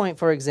one point,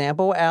 for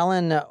example,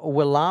 Alan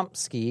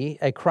Wilamski,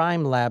 a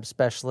crime lab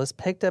specialist,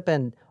 picked up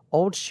an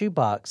old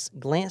shoebox,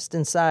 glanced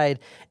inside,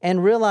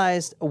 and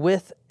realized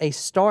with a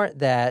start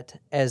that,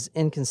 as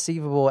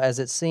inconceivable as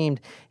it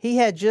seemed, he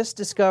had just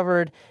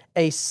discovered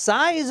a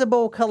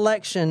sizable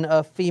collection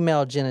of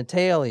female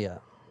genitalia.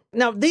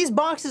 Now, these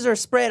boxes are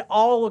spread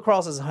all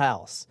across his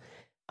house.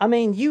 I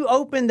mean, you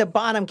open the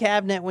bottom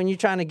cabinet when you're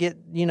trying to get,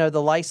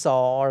 the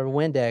Lysol or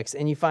Windex,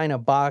 and you find a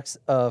box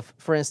of,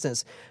 for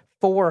instance,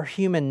 4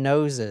 human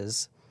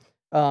noses,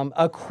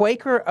 a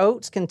Quaker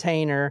Oats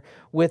container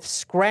with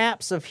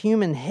scraps of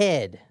human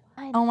head.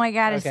 Oh my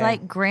God, it's Okay.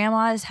 like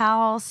grandma's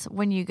house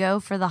when you go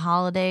for the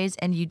holidays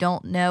and you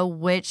don't know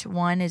which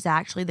one is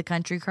actually the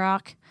country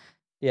crock.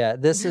 Yeah,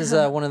 this is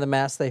one of the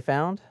masks they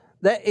found.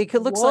 That it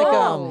could looks Whoa.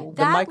 like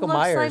the That Michael looks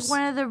Myers. like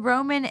one of the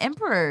Roman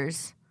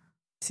emperors.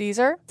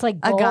 Caesar? It's like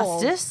gold.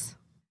 Augustus?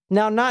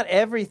 Now, not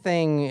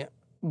everything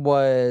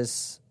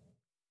was,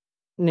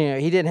 he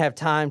didn't have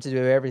time to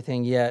do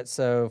everything yet.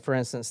 So, for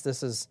instance,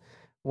 this is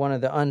one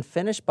of the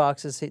unfinished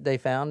boxes they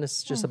found. This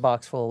is just a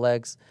box full of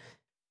legs.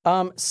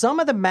 Some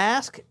of the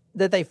masks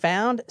that they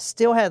found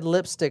still had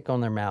lipstick on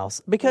their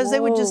mouths because they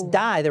would just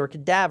die. They were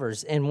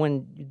cadavers. And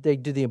when they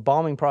do the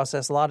embalming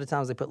process, a lot of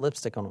times they put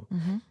lipstick on them.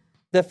 Mm-hmm.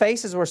 The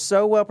faces were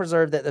so well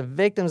preserved that the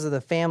victims of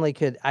the family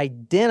could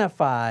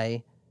identify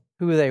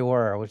who they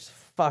were, which is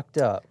fucked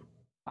up.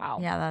 Wow.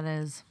 Yeah, that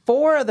is.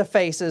 4 of the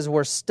faces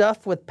were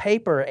stuffed with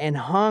paper and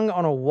hung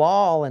on a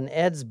wall in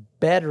Ed's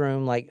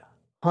bedroom like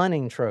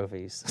hunting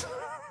trophies.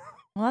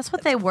 Well, that's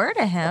what they were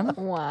to him.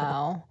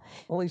 Wow.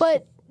 Holy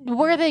But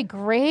were they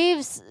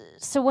graves?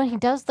 So when he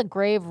does the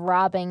grave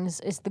robbings,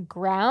 is the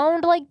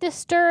ground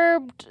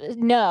disturbed?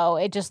 No,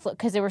 it just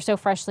because they were so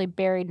freshly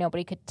buried,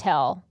 nobody could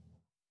tell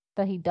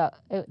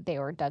that they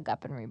were dug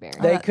up and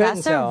reburied. They couldn't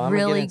That's tell. a I'm gonna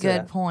get really into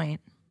good that. point.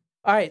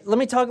 All right, let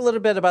me talk a little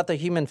bit about the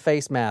human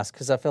face mask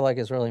because I feel like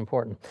it's really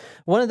important.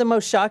 One of the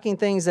most shocking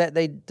things that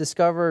they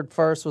discovered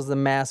first was the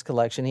mask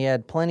collection. He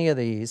had plenty of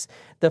these.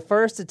 The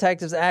first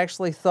detectives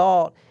actually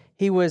thought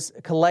he was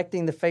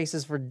collecting the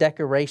faces for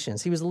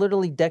decorations. He was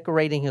literally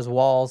decorating his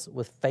walls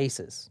with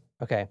faces.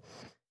 Okay.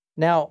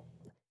 Now,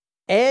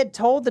 Ed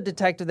told the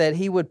detective that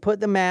he would put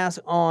the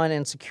mask on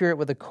and secure it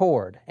with a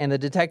cord. And the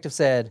detective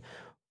said,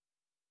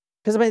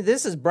 because,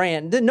 this is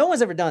brand. No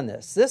one's ever done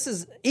this.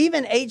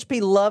 Even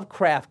H.P.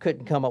 Lovecraft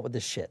couldn't come up with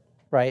this shit,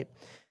 right?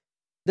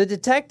 The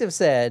detective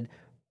said,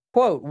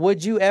 quote,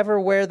 "Would you ever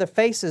wear the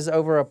faces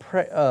over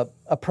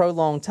a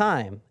prolonged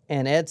time?"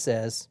 And Ed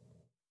says,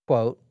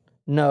 quote,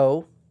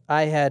 "No,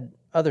 I had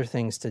other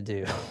things to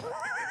do."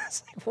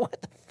 It's like,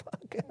 what the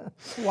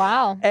fuck?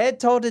 Wow. Ed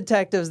told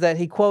detectives that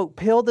he, quote,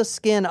 "peeled the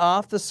skin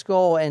off the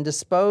skull and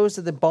disposed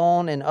of the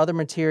bone and other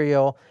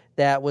material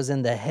that was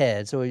in the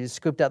head." So he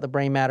scooped out the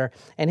brain matter,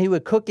 and he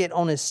would cook it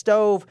on his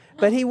stove,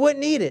 but he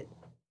wouldn't eat it.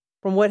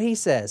 From what he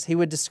says, he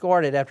would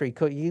discard it after he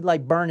cooked. He'd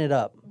burn it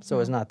up so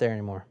it's not there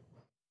anymore.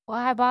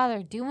 Why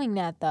bother doing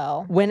that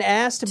though? When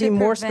asked to be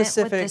more prevent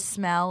specific, with the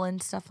smell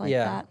and stuff like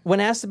that.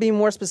 When asked to be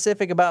more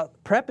specific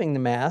about prepping the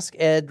mask,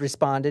 Ed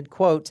responded,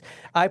 quote,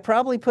 "I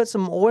probably put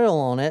some oil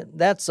on it,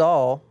 that's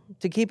all,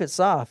 to keep it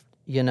soft,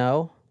 you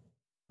know."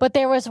 But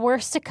there was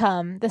worse to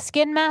come. The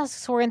skin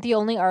masks weren't the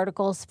only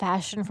articles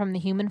fashioned from the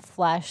human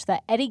flesh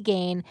that Eddie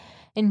Gain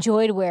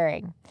enjoyed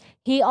wearing.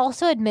 He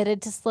also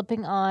admitted to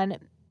slipping on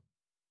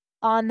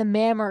the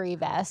mammary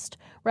vest,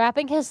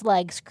 wrapping his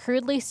legs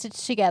crudely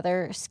stitched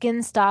together,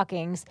 skin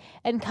stockings,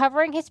 and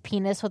covering his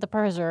penis with a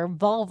preserved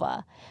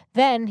vulva.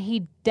 Then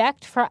he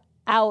decked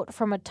out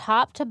from a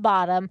top to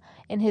bottom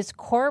in his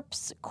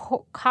corpse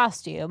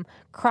costume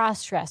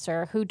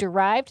cross-dresser who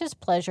derived his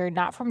pleasure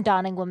not from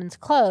donning women's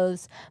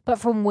clothes, but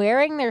from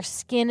wearing their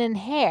skin and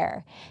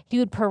hair. He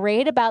would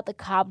parade about the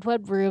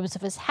cobweb rooms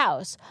of his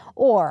house,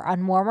 or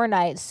on warmer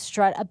nights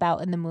strut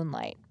about in the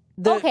moonlight.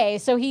 Okay,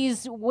 so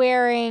he's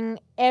wearing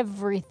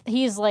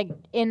he's like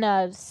in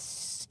a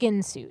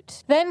skin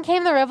suit. Then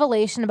came the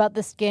revelation about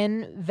the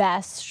skin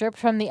vest stripped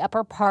from the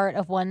upper part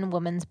of one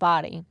woman's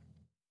body.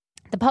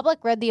 The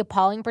public read the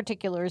appalling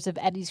particulars of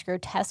Eddie's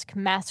grotesque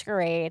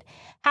masquerade,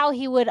 how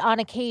he would on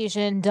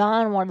occasion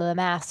don one of the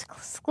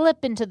masks,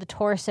 slip into the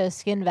torso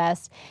skin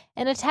vest,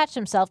 and attach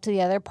himself to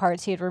the other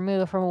parts he had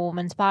removed from a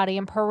woman's body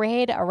and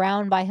parade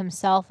around by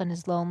himself in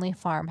his lonely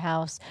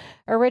farmhouse,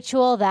 a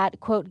ritual that,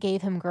 quote,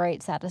 gave him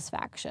great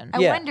satisfaction. I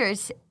wonder,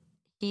 is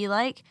he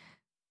like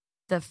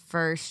the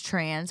first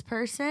trans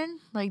person?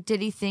 Like,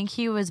 did he think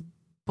he was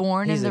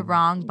born in the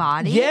wrong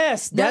body?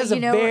 Yes, that's a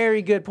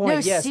very good point. No,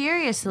 yes.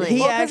 seriously.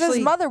 Because his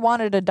mother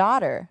wanted a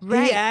daughter.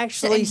 Right. He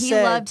actually and he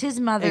said, loved his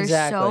mother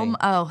exactly. so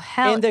oh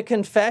hell. In the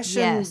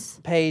confession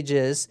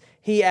pages,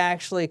 he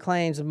actually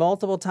claims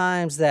multiple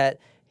times that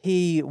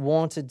he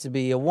wanted to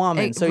be a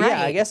woman. So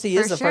yeah, I guess he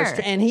is the first.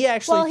 And he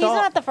actually he's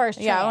not the first.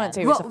 Yeah, I wouldn't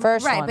say he was the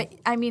first one. Right, but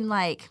I mean,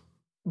 like,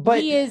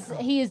 but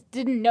he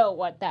didn't know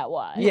what that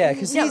was. Yeah,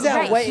 because he's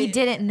out way. He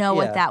didn't know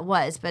what that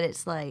was, but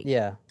it's like,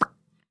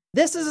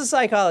 this is a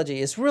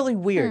psychology. It's really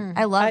weird.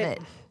 I love it.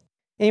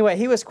 Anyway,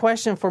 he was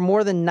questioned for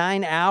more than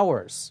 9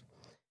 hours.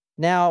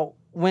 Now,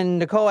 when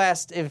Nicole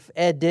asked if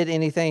Ed did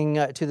anything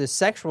to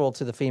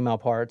the female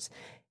parts,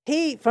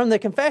 from the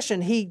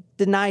confession, he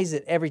denies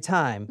it every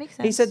time. Makes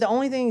sense. He said the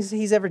only things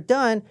he's ever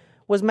done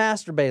was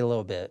masturbate a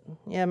little bit.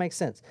 Yeah, makes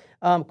sense.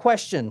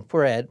 Question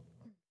for Ed.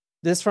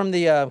 This from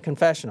the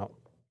confessional.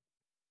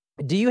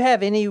 Do you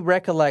have any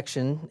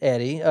recollection,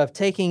 Eddie, of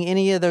taking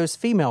any of those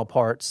female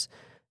parts,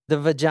 the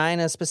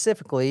vagina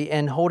specifically,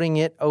 and holding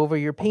it over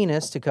your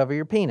penis to cover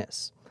your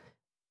penis?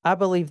 I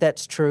believe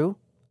that's true.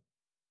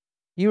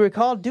 You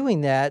recall doing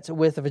that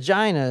with the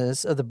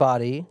vaginas of the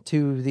body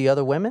to the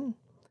other women?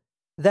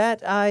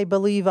 That I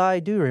believe I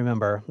do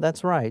remember.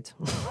 That's right.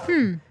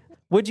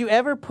 Would you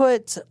ever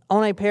put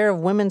on a pair of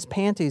women's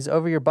panties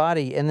over your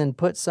body and then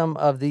put some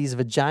of these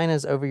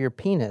vaginas over your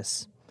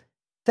penis?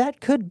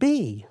 That could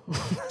be.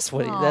 That's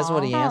what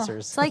he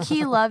answers. It's like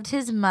he loved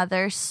his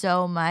mother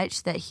so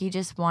much that he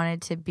just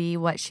wanted to be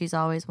what she's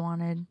always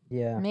wanted.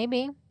 Yeah.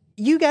 Maybe.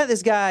 You got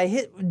this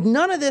guy.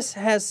 None of this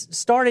has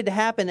started to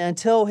happen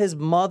until his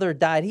mother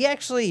died.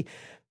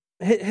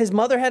 His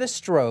mother had a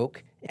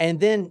stroke, and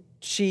then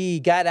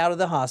she got out of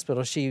the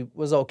hospital. She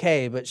was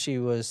okay, but she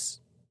was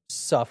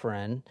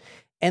suffering.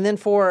 And then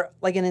for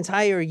like an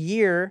entire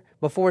year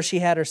before she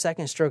had her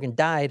second stroke and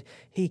died,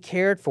 he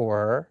cared for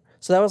her.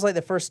 So that was like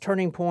the first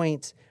turning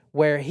point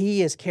where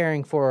he is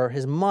caring for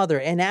his mother.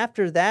 And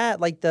after that,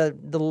 like the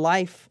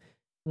life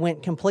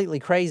went completely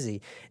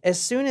crazy. As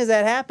soon as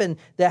that happened,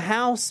 the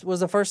house was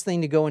the first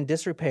thing to go in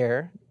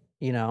disrepair,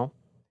 and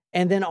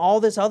then all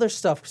this other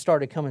stuff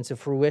started coming to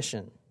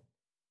fruition.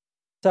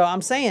 So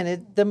I'm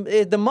saying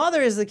the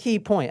mother is the key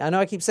point. I know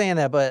I keep saying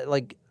that, but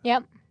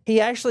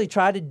he actually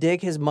tried to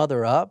dig his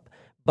mother up,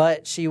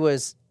 but she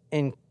was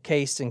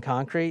encased in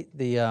concrete.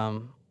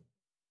 The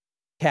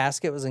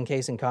casket was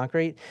encased in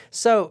concrete.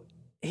 So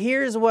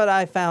here's what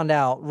I found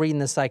out reading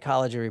the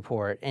psychology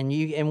report. And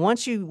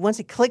once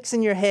it clicks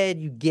in your head,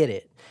 you get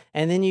it.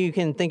 And then you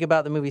can think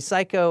about the movie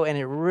Psycho, and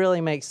it really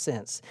makes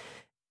sense.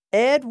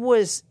 Ed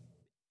was,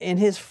 in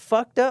his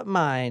fucked up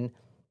mind,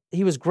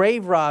 he was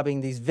grave robbing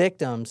these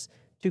victims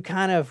to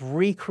kind of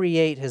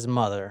recreate his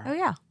mother. Oh,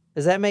 yeah.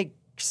 Does that make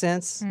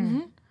sense?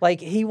 Mm-hmm. Like,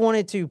 he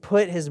wanted to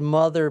put his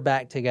mother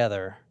back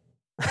together.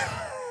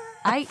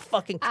 How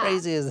fucking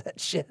crazy is that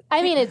shit?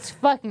 I mean, it's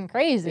fucking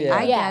crazy. Yeah.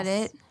 I get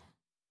it.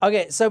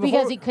 Okay, so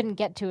because he couldn't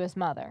get to his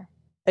mother.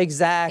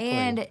 Exactly.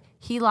 And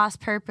he lost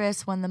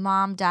purpose when the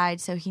mom died,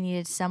 so he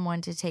needed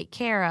someone to take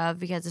care of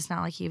because it's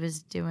not like he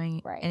was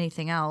doing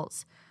anything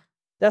else.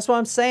 That's what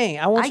I'm saying.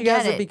 I want you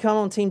guys to become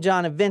on Team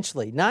John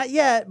eventually. Not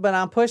yet, but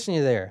I'm pushing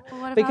you there.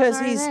 Well, what because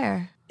he's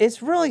there?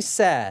 It's really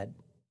sad.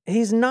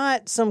 He's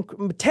not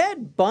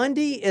Ted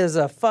Bundy is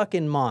a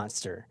fucking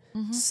monster.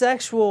 Mm-hmm.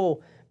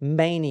 Sexual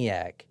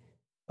maniac.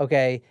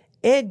 Okay?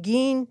 Ed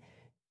Gein,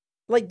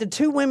 like the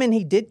two women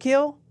he did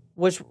kill,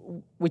 which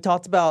we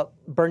talked about,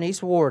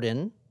 Bernice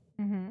Worden,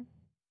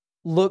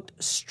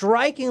 looked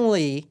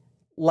strikingly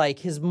like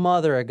his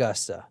mother,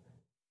 Augusta.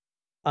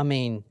 I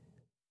mean,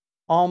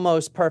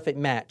 almost perfect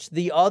match.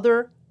 The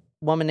other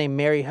woman named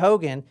Mary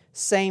Hogan,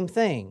 same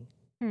thing.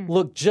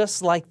 Looked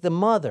just like the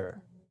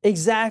mother.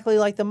 Exactly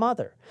like the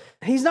mother.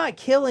 He's not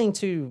killing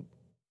to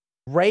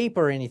rape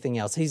or anything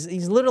else.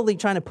 He's literally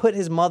trying to put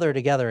his mother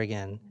together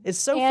again. It's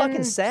so fucking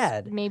And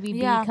sad. Maybe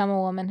Yeah. become a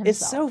woman himself.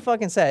 It's so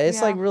fucking sad. It's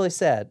Yeah. like really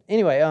sad.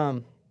 Anyway,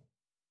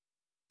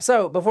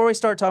 so before we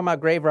start talking about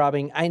grave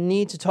robbing, I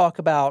need to talk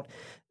about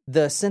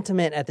the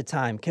sentiment at the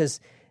time because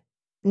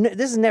this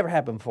has never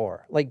happened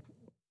before. Like,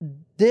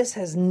 this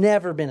has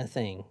never been a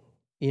thing,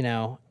 you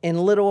know, in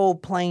little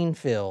old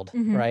Plainfield,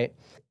 right?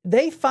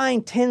 They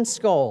find 10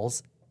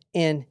 skulls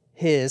in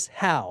his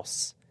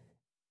house,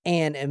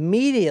 and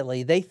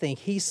immediately they think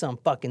he's some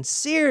fucking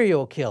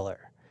serial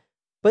killer.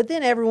 But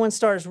then everyone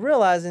starts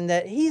realizing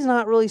that he's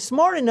not really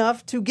smart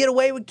enough to get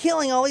away with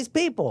killing all these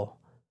people,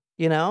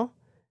 you know?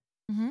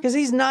 Because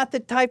he's not the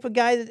type of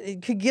guy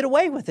that could get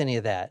away with any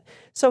of that.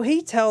 So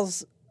he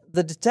tells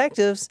the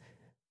detectives,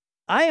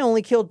 I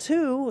only killed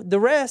 2. The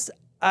rest,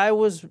 I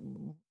was,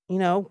 you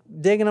know,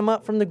 digging them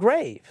up from the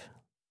grave.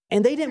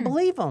 And they didn't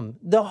believe him.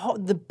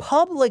 The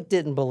public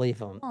didn't believe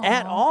him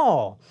at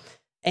all.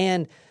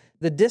 And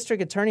the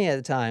district attorney at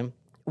the time,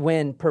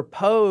 when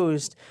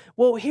proposed,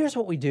 well, here's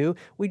what we do.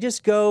 We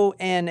just go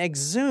and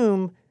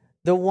exhume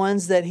the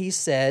ones that he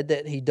said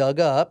that he dug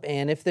up,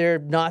 and if they're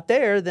not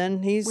there,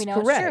 then he's we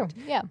know correct. it's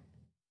true. Yeah.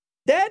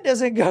 That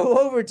doesn't go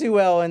over too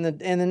well in the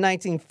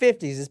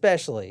 1950s,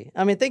 especially.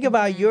 I mean, think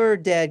about your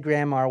dead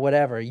grandma or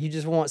whatever. You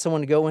just want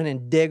someone to go in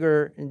and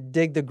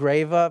dig the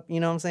grave up.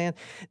 You know what I'm saying?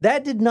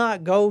 That did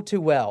not go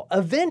too well.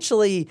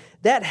 Eventually,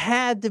 that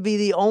had to be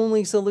the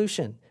only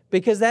solution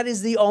because that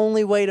is the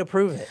only way to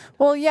prove it.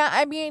 Well, yeah,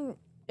 I mean,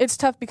 it's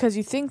tough because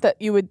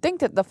you would think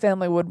that the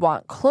family would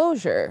want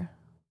closure,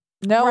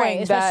 knowing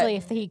Right, especially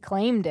that if he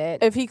claimed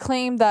it. if he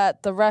claimed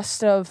that the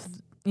rest of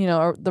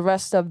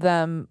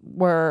them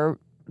were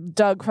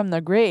dug from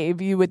the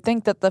grave, you would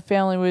think that the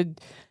family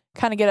would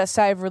kind of get a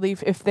sigh of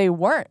relief if they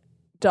weren't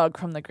dug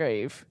from the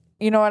grave.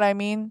 You know what I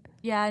mean?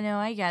 Yeah, no,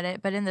 I get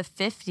it. But in the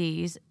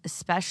 50s,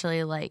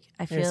 especially, like,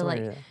 I feel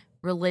like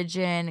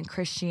religion and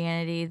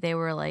Christianity, they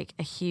were like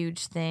a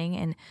huge thing.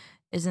 And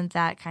isn't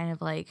that kind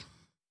of like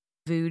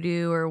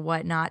voodoo or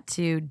whatnot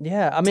to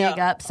dig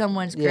up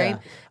someone's grave?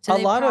 So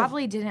they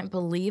probably didn't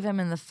believe him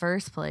in the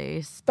first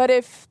place. But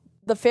if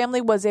the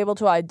family was able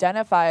to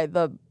identify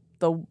the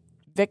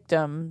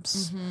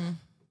victims,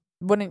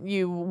 wouldn't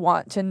you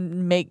want to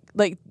make,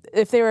 like,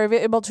 if they were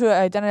able to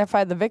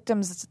identify the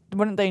victims,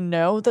 wouldn't they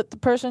know that the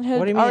person had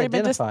What do you mean already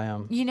been identify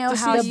them? You know To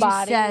how see the you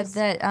bodies.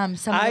 said that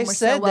some of I them were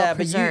said so well that, but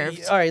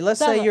preserved. all right, let's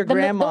say your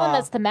grandma. The one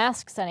that's the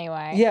masks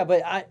anyway. Yeah,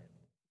 but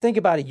think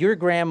about it. Your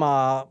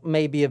grandma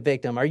may be a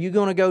victim. Are you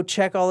going to go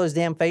check all those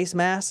damn face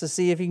masks to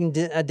see if you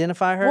can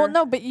identify her? Well,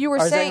 no, but you were or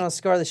is that saying going to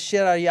scar the shit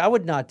out of you? I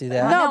would not do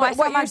that. No, No, but I saw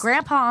what my you're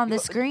grandpa on the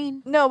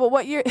screen. no, but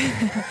what you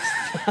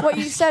what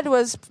you said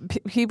was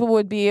people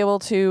would be able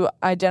to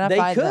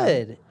identify They them.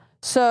 could.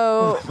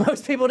 So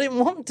Most people didn't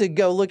want to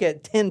go look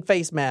at 10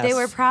 face masks. They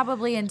were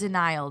probably in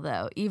denial,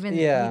 though. Even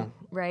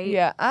right?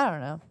 yeah, I don't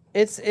know.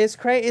 It's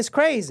crazy. It's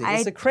crazy.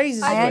 It's a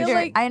crazy I situation. feel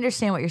like- I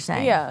understand what you're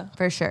saying. Yeah.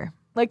 for sure.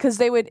 Like, because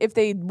they would, if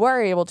they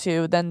were able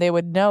to, then they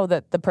would know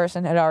that the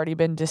person had already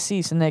been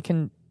deceased, and they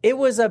can. It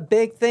was a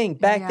big thing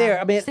back there.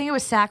 I mean, I think it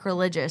was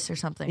sacrilegious or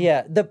something.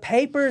 yeah, the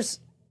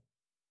papers.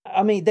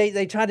 I mean,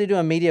 they tried to do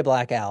a media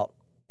blackout,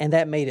 and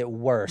that made it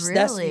worse.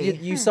 Really?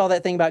 You saw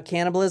that thing about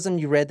cannibalism.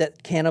 You read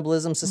that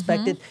cannibalism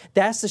suspected.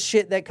 That's the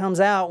shit that comes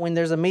out when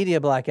there's a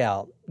media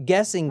blackout.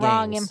 Guessing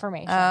Wrong games.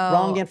 information.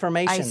 Wrong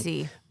information. I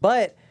see.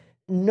 But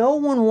no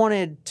one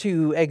wanted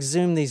to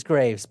exhume these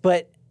graves.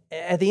 But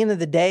at the end of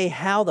the day,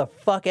 how the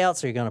fuck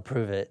else are you going to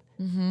prove it?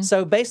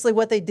 So basically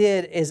what they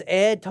did is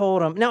Ed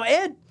told him. Now,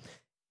 Ed,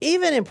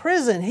 even in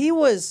prison,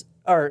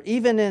 or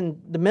even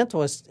in the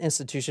mental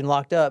institution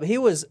locked up, he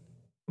was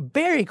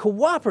very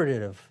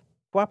cooperative.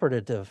 You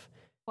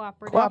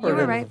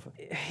were right.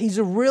 He's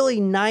a really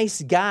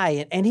nice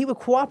guy, and he would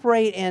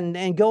cooperate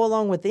and go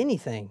along with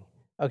anything.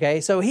 Okay,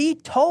 so he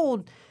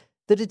told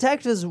the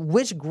detectives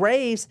which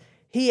graves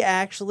he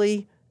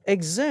actually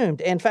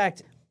exhumed. In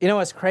fact, you know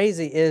what's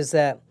crazy is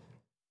that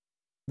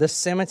the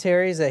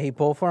cemeteries that he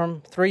pulled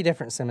from, 3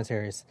 different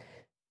cemeteries: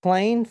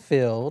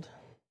 Plainfield,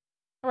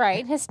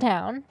 Right, his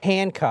town.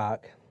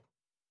 Hancock,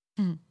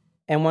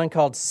 and one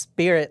called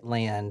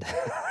Spiritland.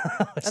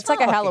 That's like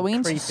a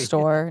Halloween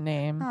store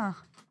name.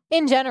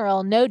 In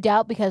general, no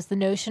doubt because the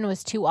notion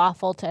was too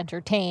awful to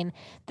entertain,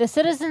 the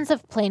citizens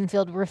of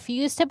Plainfield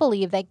refused to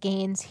believe that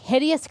Gaines'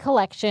 hideous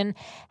collection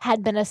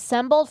had been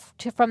assembled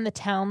from the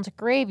town's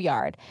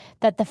graveyard,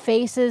 that the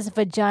faces,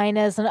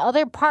 vaginas, and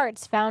other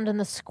parts found in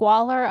the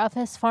squalor of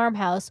his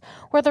farmhouse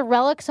were the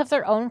relics of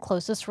their own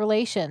closest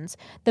relations,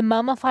 the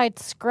mummified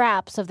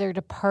scraps of their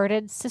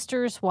departed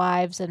sisters,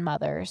 wives, and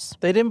mothers.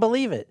 They didn't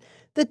believe it.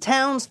 The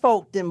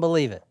townsfolk didn't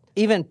believe it.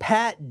 Even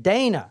Pat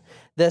Dana,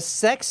 the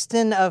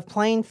sexton of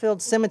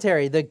Plainfield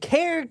Cemetery, the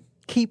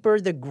carekeeper,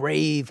 the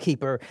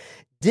gravekeeper,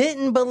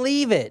 didn't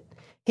believe it.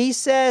 He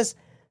says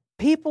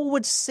people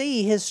would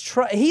see his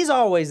truck. He's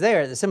always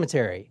there at the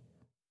cemetery.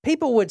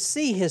 people would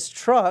see his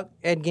truck,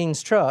 Ed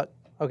Gein's truck,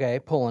 okay,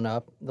 pulling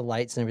up, the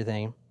lights and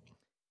everything.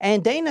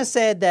 And Dana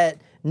said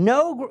that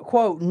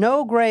quote,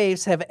 no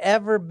graves have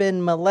ever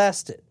been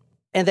molested.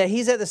 And that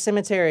he's at the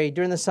cemetery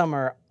during the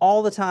summer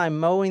all the time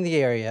mowing the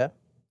area.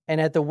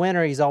 And at the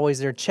winter, he's always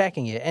there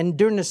checking it. And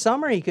during the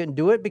summer, he couldn't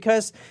do it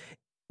because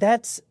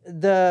that's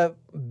the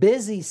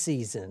busy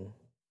season.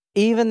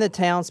 Even the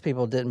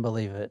townspeople didn't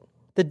believe it.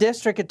 The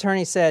district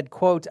attorney said,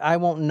 quote, I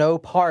want no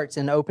parts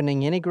in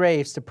opening any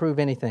graves to prove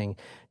anything.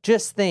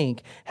 Just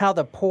think how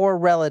the poor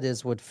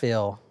relatives would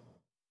feel.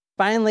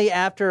 Finally,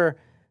 after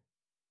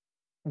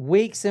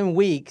weeks and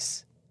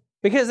weeks,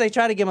 because they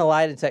tried to give him a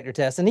lie detector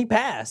test, and he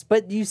passed,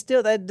 but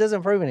that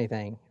doesn't prove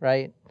anything,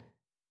 right?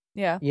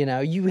 Yeah. You know,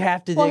 you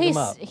have to dig him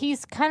up.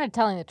 He's kind of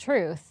telling the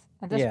truth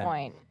at this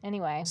point,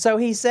 anyway. So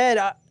he said,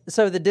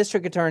 so the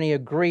district attorney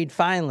agreed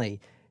finally,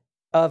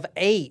 of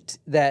 8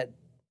 that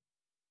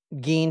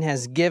Gein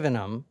has given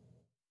him,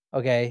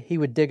 okay, he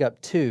would dig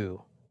up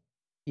 2,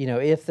 you know,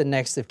 if the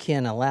next of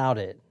kin allowed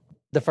it.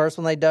 The first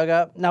one they dug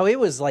up, no, it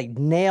was like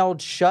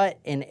nailed shut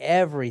and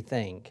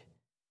everything.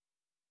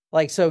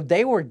 Like, so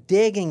they were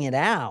digging it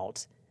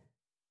out,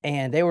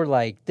 and they were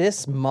like,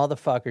 this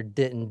motherfucker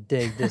didn't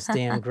dig this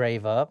damn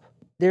grave up.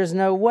 There's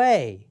no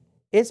way.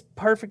 It's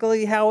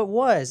perfectly how it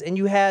was. And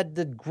you had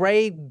the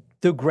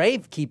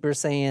gravekeeper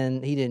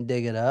saying he didn't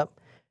dig it up.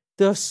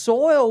 The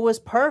soil was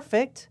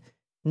perfect.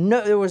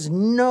 No, there was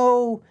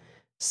no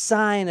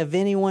sign of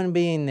anyone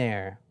being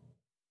there.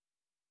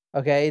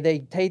 Okay, they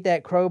take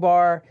that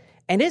crowbar,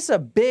 and it's a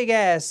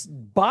big-ass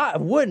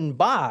wooden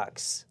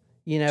box.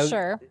 You know,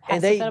 sure.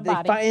 And and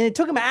it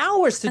took them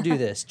hours to do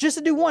this. Just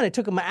to do one, it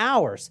took them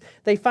hours.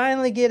 They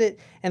finally get it,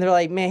 and they're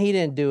like, "Man, he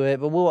didn't do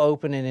it, but we'll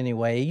open it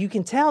anyway." You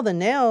can tell the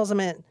nails. I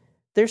mean,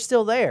 they're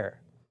still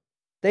there.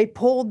 They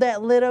pulled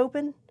that lid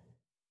open.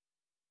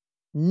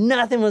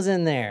 Nothing was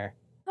in there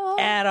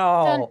at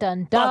all. Dun,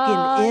 dun, dun.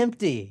 Fucking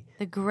empty.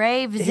 The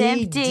grave's He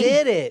empty.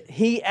 did it.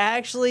 He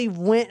actually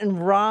went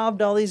and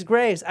robbed all these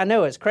graves. I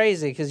know it's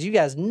crazy because you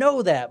guys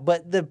know that,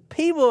 but the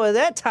people at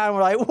that time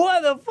were like,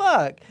 "What the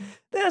fuck?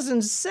 That's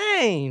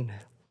insane."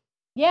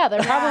 Yeah,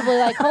 they're probably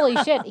like, holy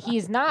shit,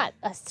 he's not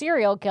a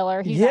serial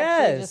killer. He's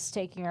actually just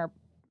taking our...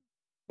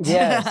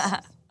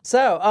 Yes.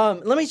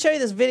 So, let me show you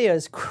this video.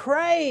 It's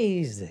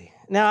crazy.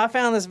 Now, I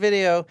found this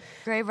video.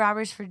 Grave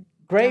robbers for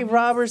Grave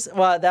robbers.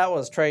 Well, that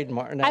was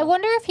trademark. No. I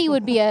wonder if he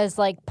would be as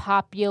like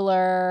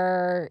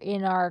popular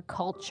in our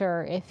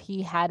culture if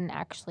he hadn't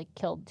actually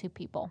killed 2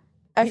 people.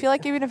 I feel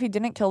like even if he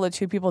didn't kill the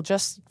 2 people,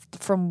 just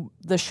from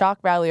the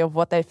shock value of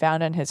what they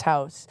found in his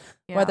house,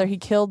 whether he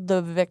killed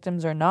the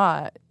victims or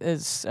not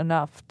is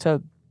enough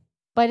to...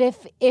 But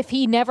if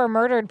he never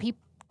murdered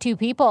 2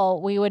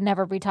 people, we would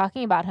never be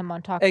talking about him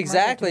on Talking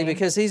Exactly,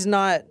 because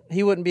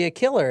he wouldn't be a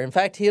killer. In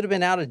fact, he'd have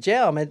been out of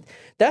jail. I mean,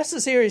 that's a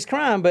serious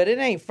crime, but it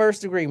ain't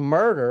first-degree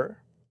murder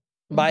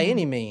by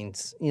any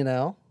means, you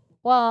know?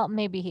 Well,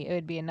 maybe it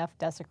would be enough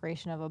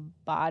desecration of a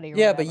body. Or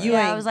Yeah, whatever. but you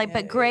ain't... I was like,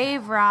 but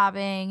grave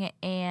robbing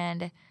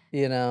and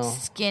you know,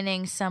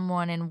 skinning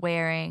someone and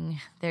wearing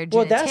their genitalia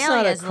well, that's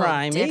not a is little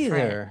crime different.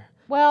 either.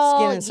 Well,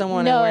 Skinning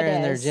someone and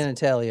wearing their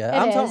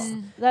genitalia. It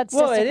is. That's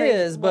well, just it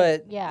is,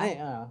 but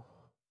yeah.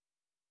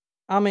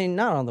 I mean,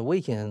 not on the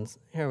weekends.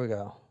 Here we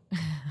go.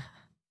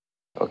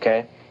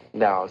 Okay,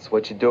 now, so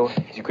what you do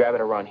is you grab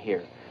it around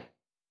here.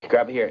 You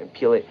grab it here and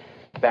peel it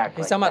back.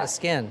 He's like talking about that. the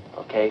skin.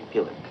 Okay,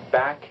 peel it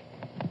back,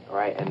 all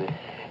right, and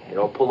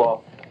it'll pull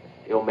off.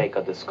 It'll make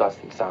a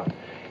disgusting sound.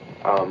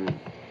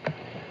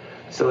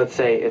 So let's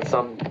say it's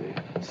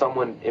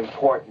someone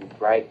important,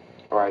 right?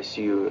 All right,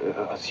 so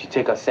you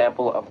take a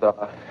sample of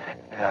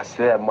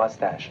the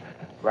mustache,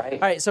 right? All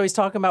right, so he's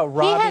talking about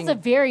robbing. He has a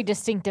very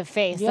distinctive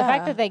face. The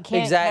fact that they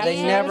can't Exactly.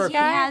 They never- He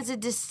has a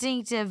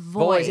distinctive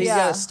voice. He's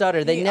got a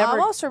stutter. They he never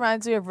almost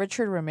reminds me of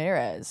Richard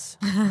Ramirez.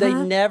 they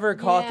never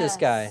caught this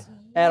guy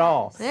at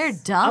all. They're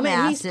dumbasses. I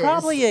mean, he's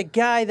probably a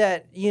guy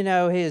that, you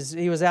know,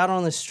 he was out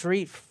on the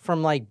street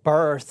from like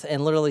birth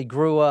and literally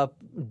grew up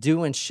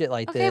doing shit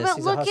like Okay, this. but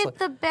He's a look hustler. at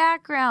the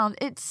background.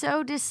 It's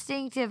so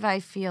distinctive, I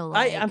feel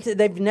like.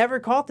 They've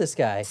never caught this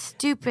guy,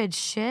 Stupid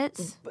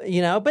shits.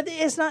 you know. But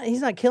he's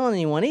not killing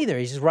anyone either.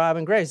 He's just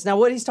robbing graves. Now,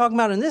 what he's talking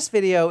about in this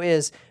video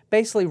is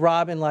basically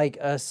robbing like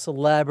a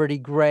celebrity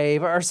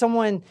grave or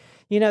someone,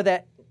 you know,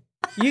 that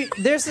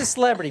there's this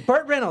celebrity,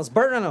 Burt Reynolds.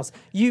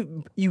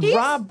 You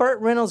rob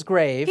Burt Reynolds'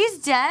 grave. He's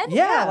dead?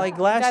 Yeah, like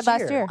last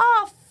year.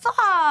 Oh,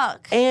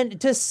 fuck.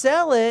 And to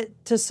sell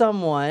it to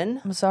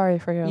someone, I'm sorry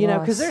for your you know,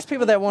 loss. because there's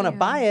people that want to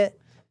buy it.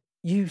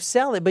 You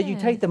sell it, but you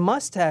take the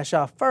mustache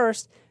off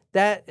first.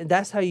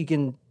 That's how you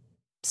can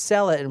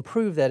sell it and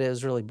prove that it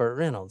was really Burt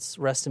Reynolds.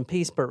 Rest in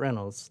peace, Burt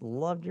Reynolds.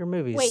 Loved your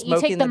movies. Wait, you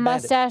Smokey take and the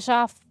Bandit. mustache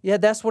off? Yeah,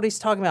 that's what he's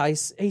talking about.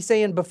 He's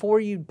saying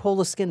before you pull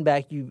the skin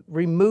back, you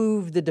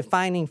remove the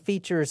defining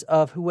features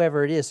of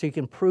whoever it is so you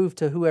can prove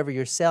to whoever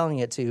you're selling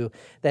it to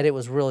that it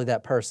was really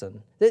that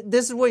person.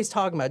 This is what he's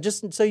talking about,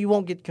 just so you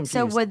won't get confused.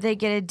 So would they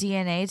get a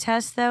DNA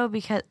test, though?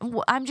 Because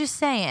I'm just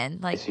saying,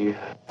 like, So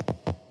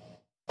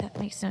that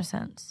makes no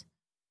sense.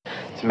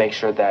 to make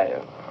sure that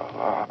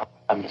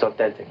it's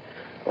authentic.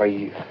 or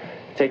you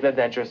take the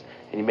dentures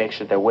and you make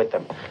sure they're with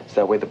them, so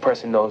that way the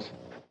person knows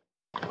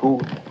who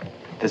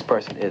this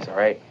person is. All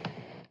right,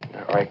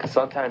 because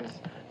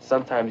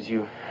sometimes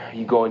you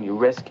go and you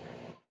risk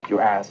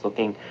your ass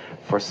looking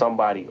for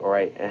somebody, all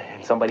right,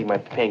 and somebody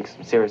might be paying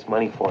some serious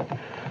money for it.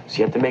 So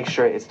you have to make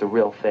sure it's the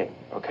real thing,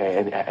 okay,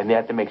 and you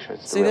have to make sure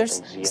it's the real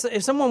thing. So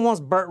if someone wants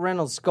Burt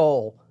Reynolds'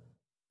 skull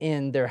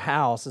in their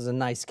house as a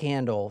nice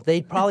candle,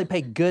 they'd probably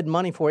pay good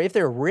money for it if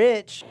they're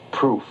rich.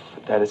 Proof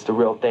that it's the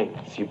real thing.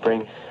 So you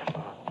bring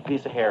a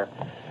piece of hair,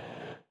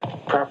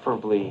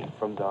 preferably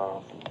from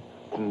the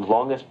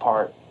longest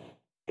part.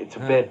 It's a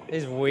bit.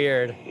 He's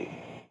weird.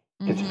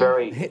 It's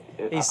very.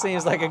 He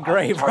seems like a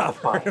grave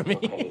robber to me.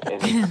 Okay?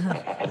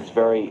 And it's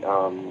very.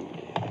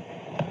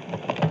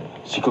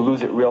 So you can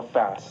lose it real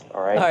fast.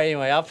 All right. All right.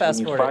 Anyway, I'll fast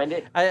When you forward. find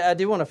it. I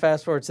do want to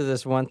fast forward to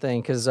this one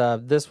thing because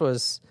this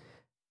was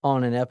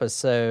on an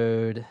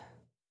episode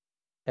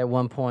at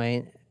one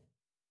point.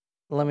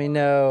 Let me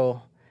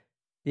know.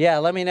 Yeah,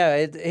 let me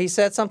know. He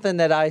said something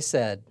that I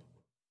said.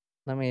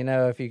 Let me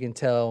know if you can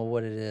tell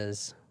what it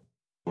is.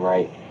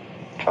 Right.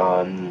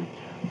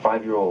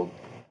 5-year-old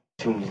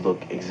tombs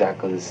look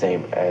exactly the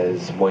same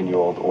as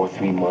 1-year-old or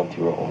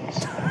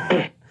 3-month-year-olds.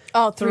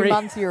 Oh,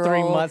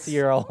 3-month-year-olds.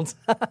 3-month-year-olds.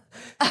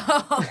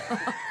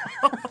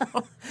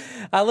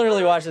 I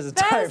literally watched this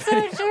entire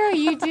That's so true.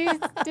 You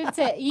did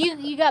say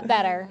you got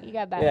better. You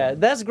got better. Yeah,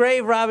 that's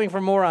grave robbing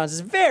for morons.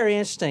 It's very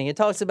interesting. It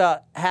talks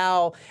about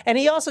how, and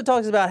he also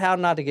talks about how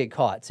not to get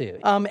caught too.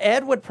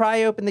 Ed would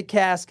pry open the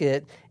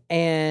casket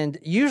and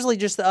usually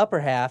just the upper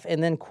half,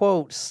 and then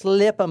quote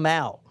slip them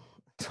out.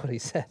 That's what he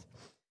said.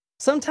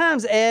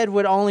 Sometimes Ed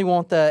would only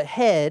want the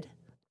head.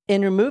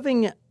 In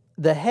removing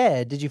the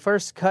head, did you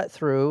first cut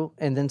through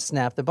and then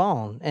snap the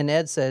bone? And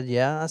Ed said,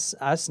 yeah,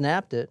 I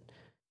snapped it.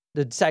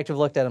 The detective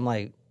looked at him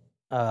like,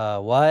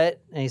 what?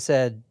 And he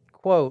said,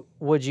 quote,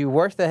 would you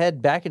work the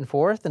head back and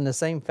forth in the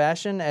same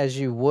fashion as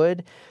you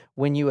would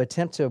when you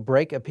attempt to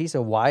break a piece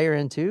of wire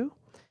in two?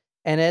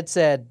 And Ed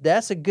said,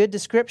 that's a good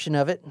description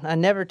of it. I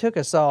never took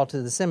a saw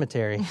to the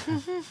cemetery,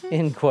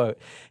 end quote.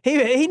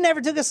 He never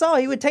took a saw.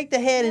 He would take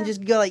the head and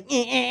just go like,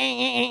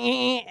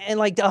 and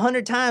like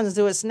 100 times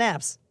until it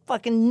snaps.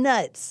 Fucking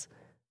nuts.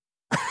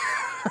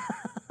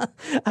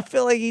 I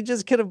feel like he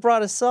just could have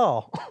brought a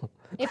saw.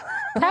 It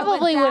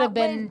probably would have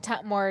been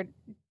more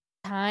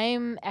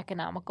time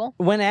economical.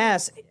 When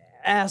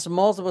asked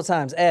multiple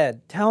times,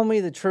 Ed, tell me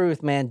the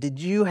truth, man. Did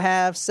you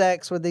have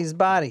sex with these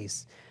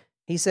bodies?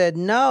 He said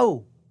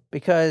no,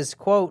 because,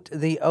 quote,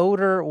 the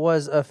odor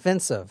was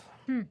offensive.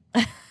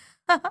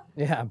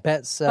 Yeah, I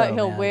bet so. But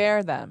he'll man.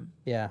 wear them.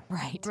 Yeah.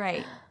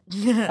 Right.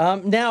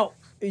 Now,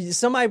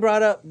 somebody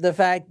brought up the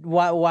fact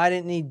why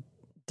didn't he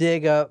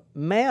dig up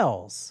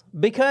males?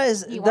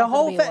 Because the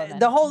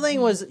whole thing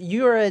was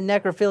you're a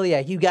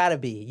necrophiliac. You got to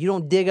be. You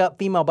don't dig up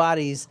female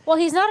bodies. Well,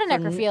 he's not a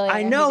necrophiliac.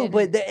 I know,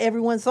 but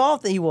everyone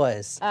thought that he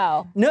was.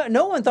 Oh.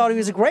 No one thought he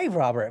was a grave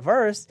robber at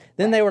first.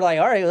 Then they were like,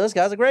 all right, well, this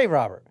guy's a grave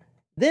robber.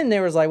 Then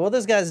there was like, well,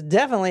 this guy's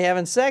definitely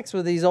having sex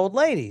with these old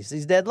ladies,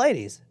 these dead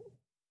ladies.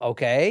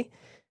 Okay.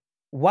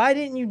 Why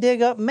didn't you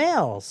dig up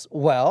males?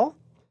 Well,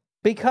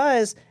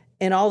 because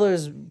in all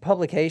those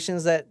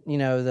publications that, you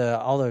know,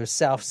 all those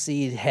South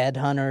Sea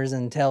headhunters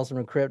and Tales from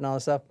the Crypt and all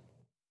that stuff,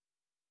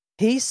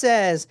 he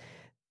says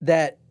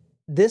that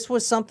this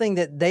was something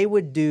that they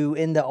would do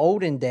in the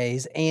olden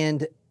days,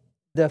 and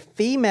the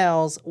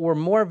females were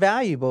more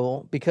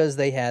valuable because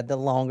they had the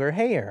longer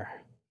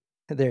hair.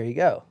 There you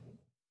go.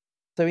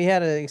 So he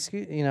had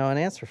an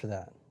answer for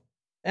that.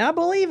 And I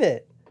believe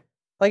it.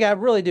 Like, I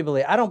really do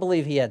believe. I don't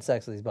believe he had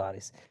sex with these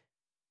bodies.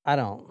 I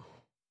don't.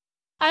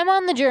 I'm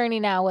on the journey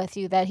now with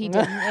you that he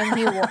didn't,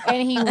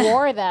 and he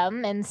wore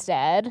them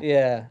instead.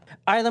 Yeah.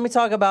 All right, let me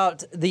talk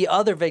about the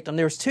other victim.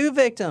 There was 2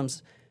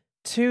 victims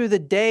to the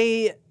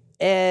day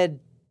Ed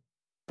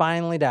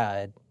finally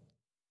died.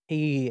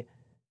 He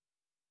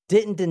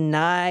didn't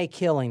deny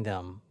killing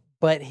them,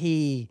 but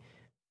he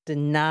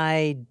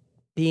denied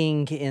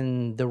being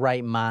in the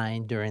right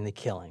mind during the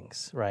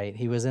killings, right?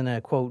 He was in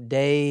a, quote,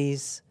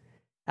 daze.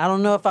 I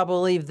don't know if I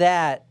believe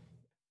that,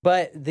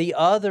 but the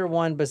other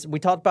one, we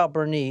talked about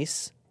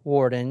Bernice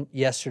Worden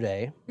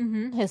yesterday.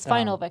 Mm-hmm. His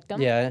final victim.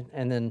 Yeah,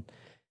 and then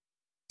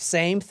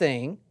same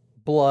thing,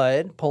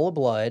 pool of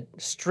blood,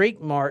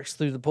 streak marks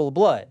through the pool of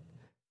blood.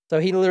 So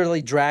he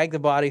literally dragged the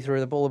body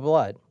through the pool of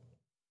blood.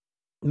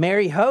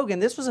 Mary Hogan,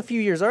 this was a few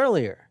years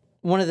earlier.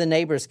 One of the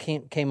neighbors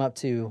came up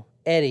to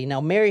Eddie.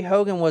 Now, Mary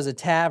Hogan was a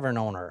tavern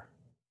owner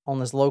on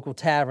this local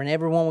tavern.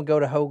 Everyone would go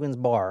to Hogan's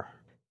bar.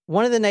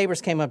 One of the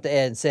neighbors came up to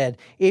Ed and said,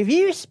 if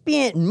you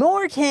spent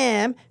more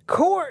time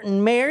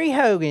courting Mary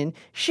Hogan,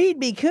 she'd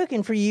be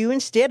cooking for you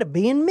instead of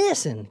being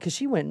missing, because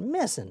she went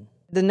missing.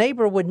 The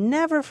neighbor would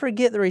never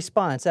forget the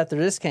response after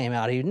this came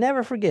out. He would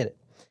never forget it.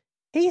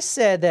 He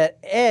said that,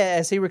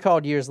 as he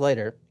recalled years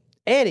later,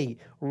 Eddie,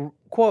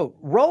 quote,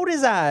 rolled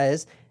his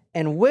eyes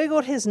and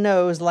wiggled his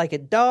nose like a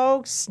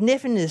dog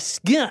sniffing a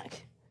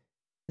skunk.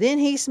 Then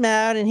he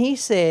smiled and he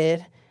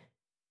said,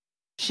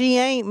 she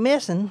ain't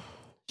missing.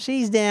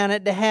 She's down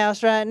at the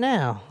house right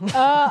now.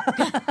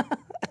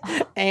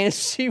 And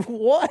she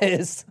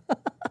was.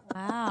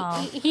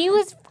 Wow. He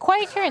was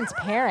quite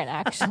transparent,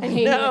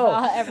 actually. No,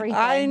 about everything.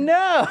 I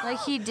know.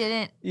 Like he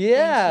didn't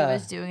Yeah. think he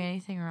was doing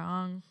anything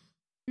wrong.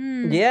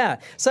 Yeah.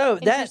 So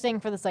that Interesting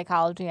for the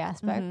psychology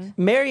aspect.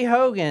 Mary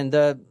Hogan,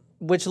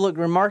 which looked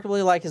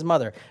remarkably like his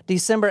mother.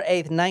 December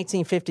 8th,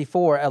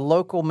 1954, a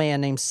local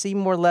man named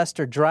Seymour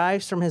Lester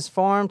drives from his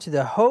farm to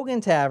the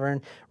Hogan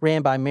Tavern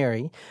ran by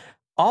Mary.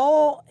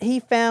 All he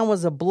found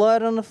was a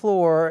blood on the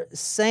floor.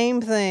 Same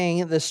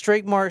thing, the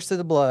streak marks to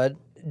the blood.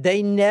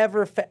 They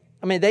never,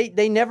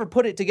 they never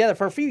put it together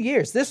for a few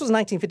years. This was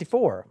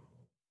 1954.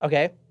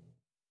 Okay.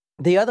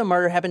 The other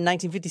murder happened in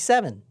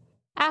 1957.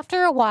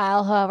 After a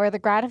while, however, the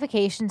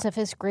gratifications of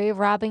his grave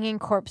robbing and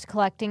corpse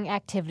collecting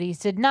activities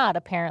did not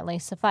apparently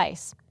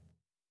suffice.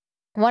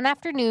 One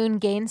afternoon,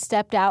 Gaines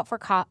stopped out for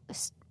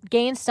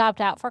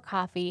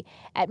coffee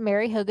at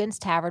Mary Hogan's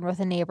tavern with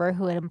a neighbor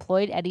who had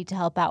employed Eddie to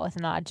help out with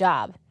an odd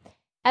job.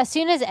 As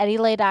soon as Eddie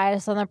laid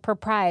eyes on the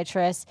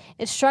proprietress,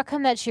 it struck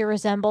him that she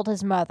resembled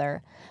his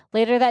mother.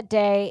 Later that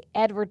day,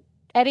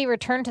 Eddie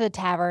returned to the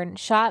tavern,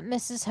 shot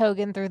Mrs.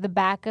 Hogan through the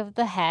back of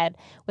the head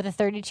with a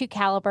 .32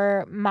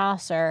 caliber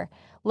Mauser,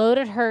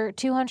 loaded her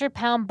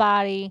 200-pound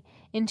body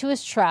into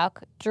his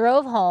truck,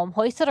 drove home,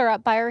 hoisted her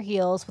up by her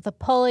heels with a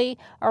pulley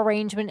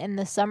arrangement in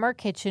the summer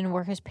kitchen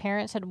where his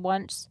parents had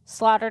once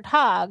slaughtered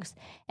hogs,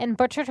 and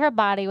butchered her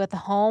body with a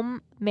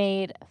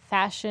homemade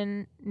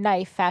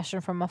knife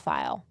fashioned from a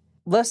file.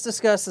 Let's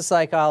discuss the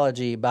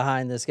psychology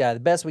behind this guy the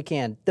best we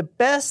can. The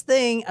best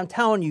thing, I'm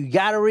telling you, you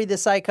got to read the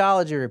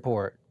psychological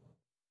report.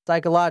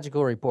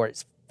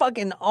 It's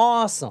fucking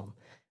awesome.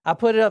 I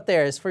put it up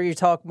there. It's for you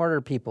talk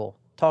murder people.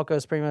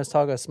 Tacos, primos,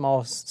 tacos,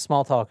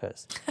 small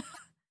tacos.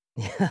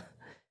 Yeah,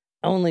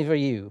 only for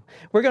you.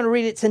 We're going to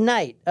read it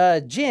tonight.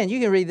 Jen, you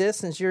can read this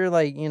since you're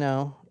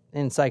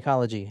in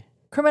psychology.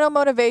 Criminal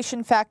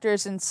motivation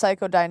factors in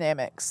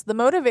psychodynamics. The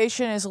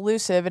motivation is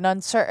elusive and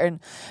uncertain,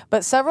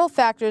 but several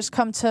factors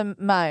come to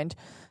mind.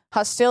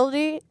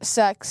 Hostility,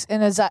 sex,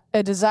 and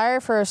a desire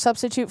for a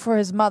substitute for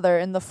his mother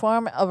in the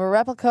form of a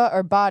replica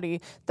or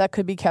body that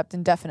could be kept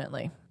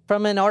indefinitely.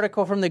 From an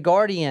article from The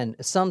Guardian,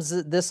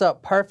 sums this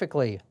up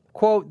perfectly.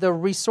 Quote, the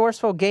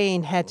resourceful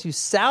Gaines had to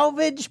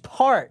salvage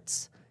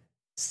parts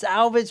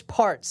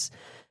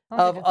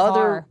of like a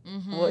other,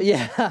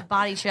 car.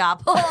 Body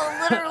shop.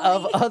 Oh, literally.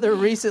 of other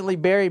recently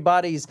buried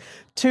bodies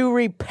to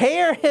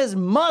repair his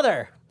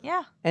mother.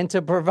 Yeah. And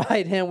to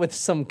provide him with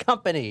some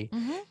company.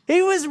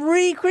 He was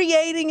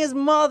recreating his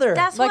mother.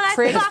 That's Like what I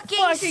Frank-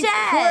 fucking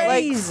said.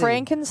 Like Crazy.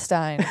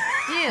 Frankenstein.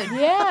 Dude.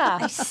 Yeah.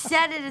 I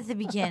said it at the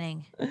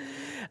beginning.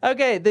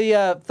 Okay,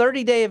 the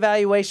 30-day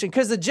evaluation,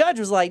 because the judge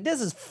was like,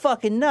 this is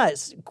fucking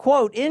nuts.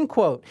 Quote, end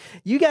quote.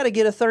 You got to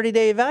get a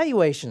 30-day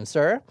evaluation,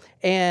 sir.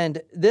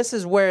 And this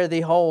is where the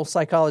whole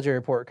psychology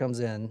report comes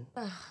in.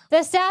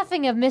 The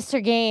staffing of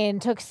Mr.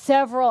 Gaines took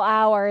several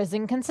hours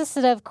and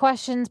consisted of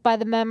questions by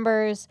the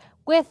members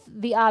with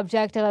the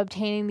object of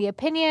obtaining the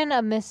opinion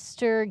of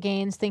Mr.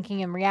 Gaines'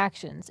 thinking and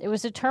reactions. It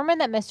was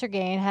determined that Mr.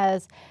 Gaines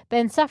has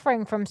been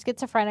suffering from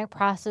schizophrenic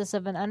process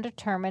of an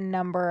undetermined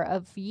number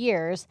of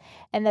years,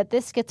 and that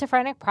this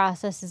schizophrenic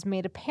process is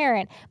made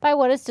apparent by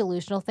what is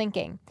delusional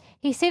thinking.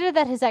 He stated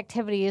that his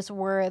activities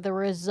were the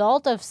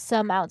result of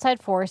some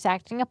outside force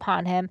acting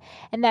upon him,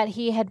 and that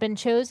he had been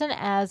chosen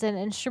as an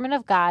instrument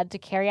of God to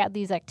carry out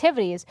these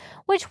activities,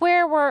 which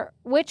were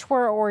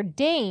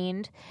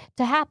ordained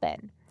to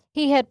happen.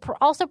 He had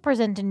also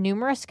presented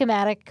numerous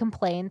somatic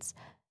complaints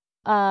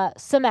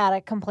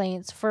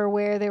for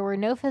where there were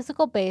no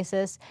physical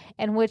basis,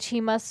 and which he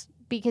must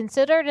be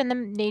considered in the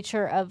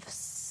nature of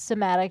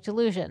somatic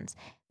delusions.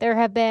 There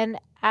have been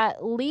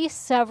at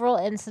least several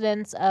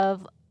incidents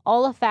of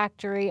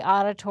olfactory,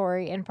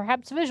 auditory, and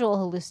perhaps visual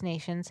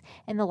hallucinations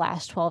in the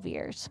last 12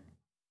 years.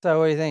 So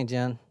what do you think,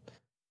 Jen?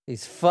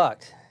 He's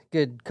fucked.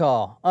 Good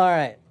call. All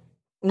right.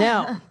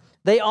 Now...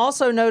 They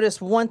also noticed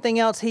one thing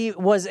else. He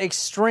was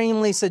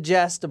extremely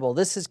suggestible.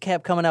 This has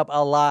kept coming up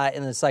a lot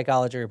in the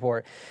psychology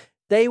report.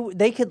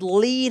 They could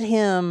lead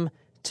him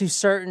to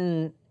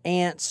certain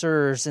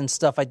answers and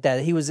stuff like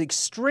that. He was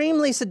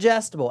extremely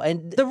suggestible.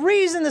 And the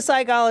reason the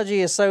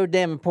psychology is so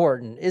damn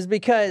important is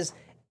because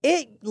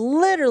it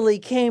literally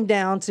came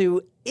down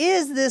to,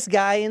 is this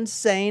guy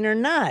insane or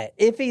not?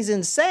 If he's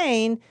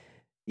insane,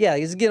 yeah,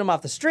 you just get him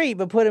off the street,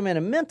 but put him in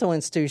a mental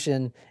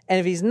institution.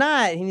 And if he's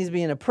not, he needs to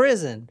be in a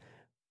prison.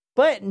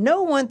 But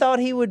no one thought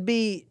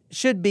he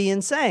should be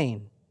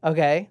insane,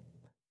 okay?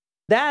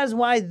 That is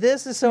why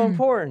this is so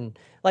important.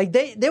 Like,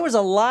 there was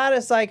a lot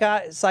of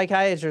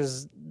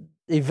psychiatrists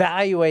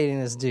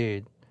evaluating this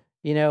dude,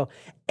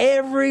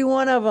 every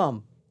one of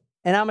them.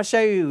 And I'm going to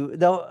show you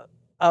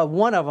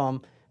one of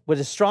them with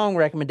a strong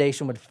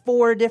recommendation with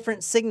 4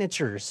 different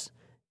signatures,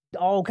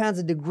 all kinds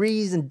of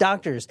degrees and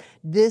doctors.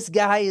 This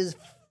guy is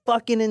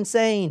fucking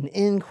insane,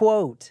 end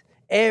quote.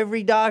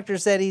 Every doctor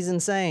said he's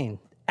insane.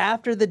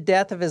 After the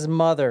death of his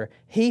mother,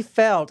 he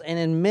felt, and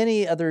in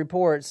many of the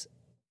reports,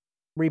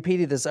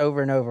 repeated this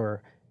over and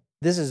over,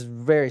 this is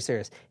very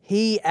serious.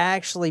 He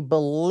actually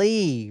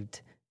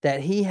believed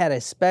that he had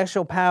a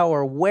special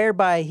power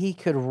whereby he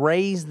could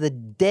raise the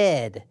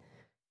dead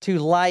to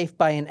life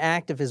by an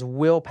act of his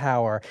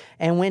willpower.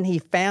 And when he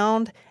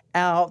found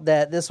out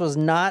that this was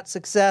not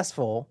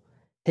successful,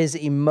 his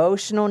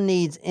emotional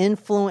needs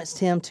influenced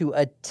him to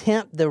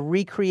attempt the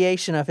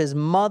recreation of his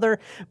mother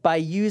by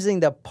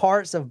using the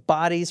parts of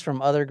bodies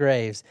from other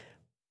graves.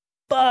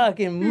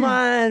 Fucking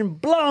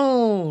mind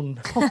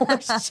blown. Oh,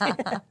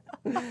 shit.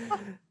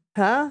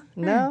 Huh?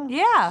 No?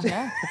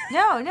 Yeah.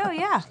 No,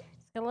 yeah.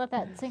 Gotta let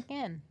that sink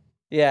in.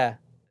 Yeah.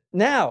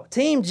 Now,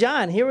 Team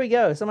John, here we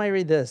go. Somebody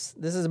read this.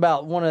 This is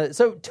about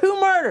so 2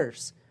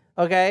 murders,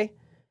 okay?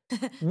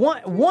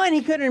 One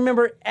he couldn't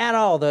remember at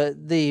all,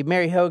 the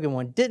Mary Hogan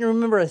one. Didn't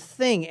remember a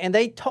thing, and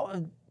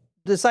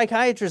the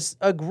psychiatrist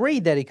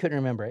agreed that he couldn't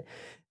remember it.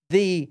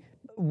 The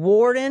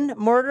Warden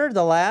murder,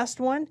 the last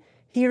one,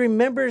 he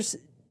remembers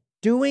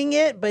doing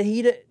it, but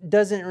he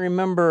doesn't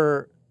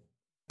remember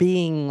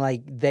being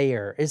like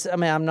there.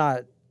 I'm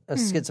not a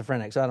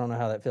schizophrenic, so I don't know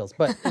how that feels.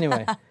 But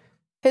anyway.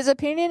 His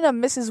opinion of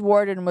Mrs.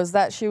 Warden was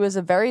that she was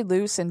a very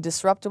loose and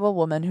disruptible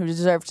woman who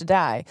deserved to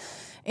die.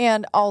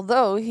 And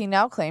although he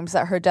now claims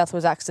that her death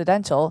was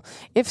accidental,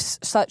 if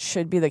such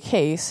should be the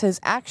case, his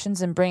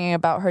actions in bringing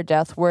about her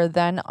death were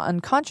then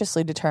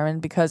unconsciously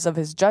determined because of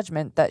his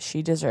judgment that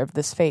she deserved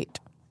this fate.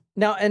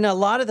 Now, in a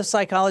lot of the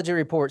psychology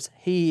reports,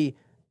 he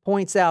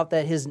points out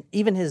that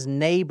even his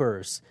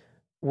neighbors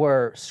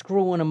were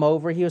screwing him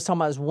over. He was talking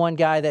about this one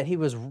guy that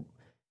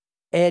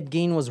Ed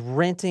Gein was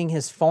renting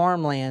his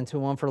farmland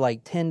to him for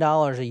like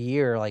 $10 a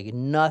year, like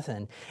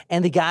nothing.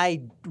 And the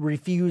guy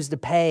refused to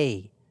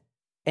pay.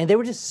 And they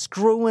were just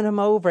screwing him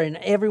over, and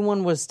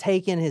everyone was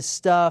taking his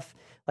stuff,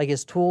 like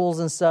his tools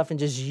and stuff, and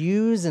just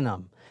using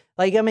them.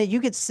 Like, I mean, you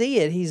could see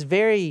it. He's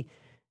very,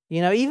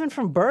 even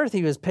from birth,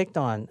 he was picked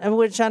on,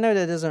 which I know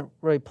that doesn't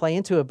really play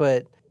into it,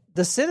 but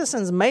the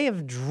citizens may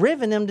have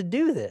driven him to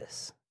do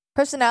this.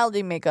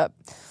 Personality makeup.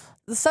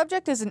 The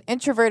subject is an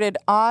introverted,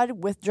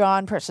 odd,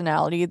 withdrawn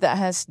personality that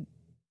has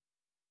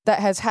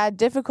had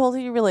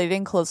difficulty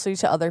relating closely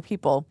to other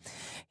people.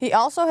 He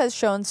also has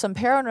shown some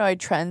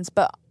paranoid trends,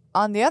 but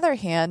on the other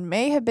hand,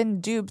 may have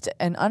been duped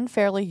and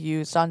unfairly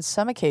used on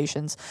some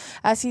occasions,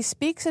 as he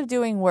speaks of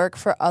doing work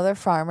for other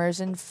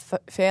farmers and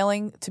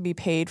failing to be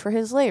paid for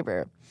his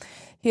labor.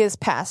 He is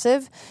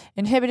passive,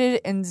 inhibited,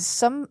 and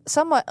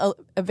somewhat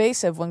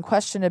evasive when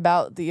questioned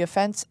about the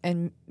offense,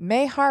 and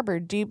may harbor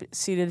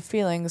deep-seated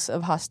feelings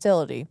of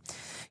hostility.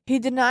 He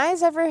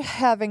denies ever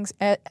having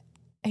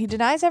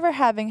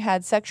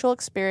had sexual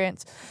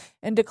experience,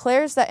 and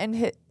declares that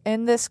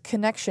in this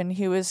connection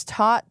he was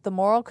taught the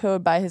moral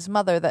code by his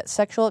mother that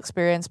sexual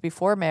experience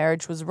before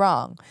marriage was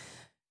wrong.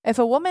 If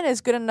a woman is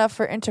good enough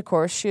for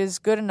intercourse, she is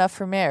good enough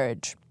for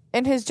marriage.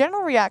 In his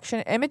general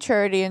reaction,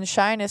 immaturity and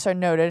shyness are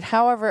noted.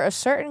 However, a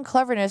certain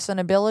cleverness and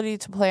ability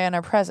to plan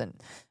are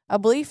present. A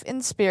belief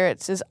in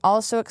spirits is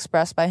also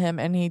expressed by him,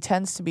 and he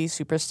tends to be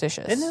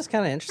superstitious. Isn't this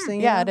kind of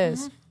interesting? Yeah, it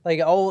is. Like,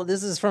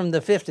 this is from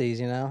the 50s,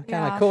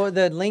 kind of cool.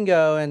 The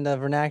lingo and the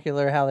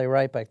vernacular, how they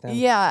write back then.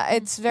 Yeah,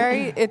 it's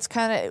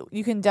kind of,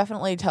 you can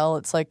definitely tell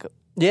it's like.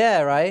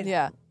 Yeah, right?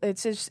 Yeah,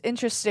 it's just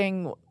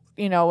interesting,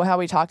 how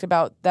we talked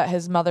about that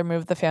his mother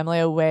moved the family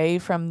away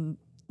from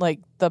like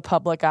the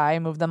public eye,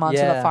 moved them onto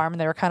the farm, and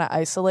they were kind of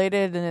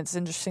isolated. And it's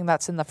interesting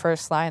that's in the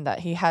first line that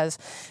he has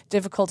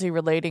difficulty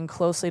relating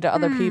closely to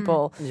other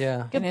people.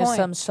 Yeah, good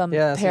point. Some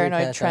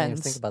paranoid trends. I didn't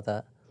even think about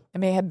that. It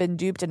may have been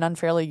duped and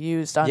unfairly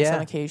used on some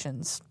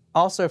occasions.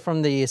 Also,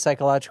 from the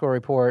psychological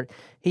report,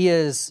 he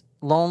is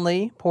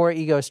lonely, poor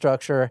ego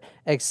structure,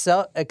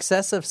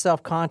 excessive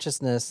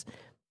self-consciousness,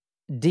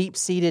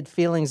 deep-seated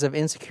feelings of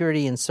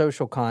insecurity in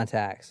social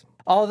contacts.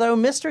 Although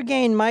Mr.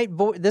 Gein might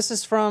this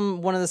is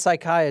from one of the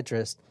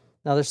psychiatrists.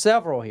 Now, there's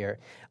several here.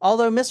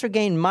 Although Mr.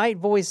 Gein might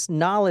voice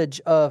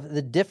knowledge of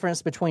the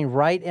difference between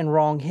right and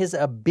wrong, his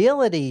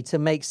ability to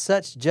make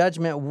such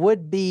judgment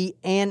would be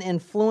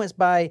influenced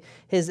by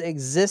his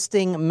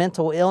existing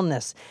mental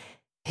illness.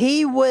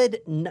 He would,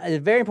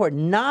 very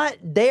important, not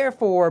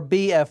therefore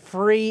be a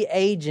free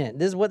agent.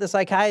 This is what the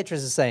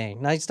psychiatrist is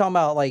saying. Now, he's talking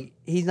about, like,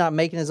 he's not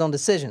making his own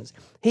decisions.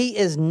 He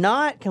is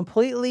not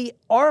completely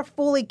or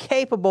fully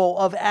capable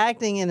of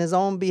acting in his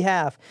own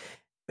behalf.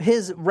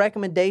 His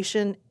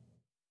recommendation,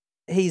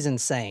 he's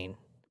insane.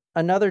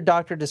 Another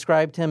doctor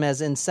described him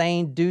as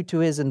insane due to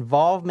his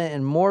involvement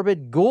in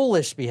morbid,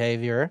 ghoulish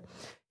behavior.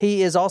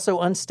 He is also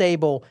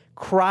unstable,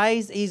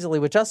 cries easily,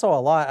 which I saw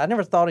a lot. I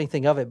never thought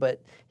anything of it,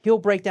 but he'll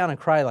break down and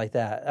cry like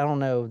that. I don't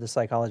know the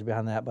psychology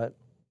behind that, but...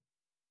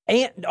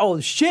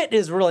 And, shit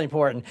is really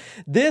important.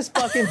 This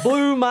fucking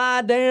blew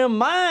my damn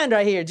mind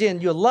right here.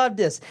 Jen, you'll love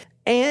this.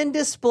 And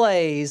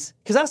displays,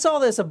 because I saw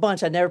this a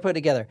bunch I never put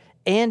together,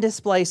 and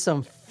displays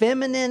some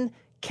feminine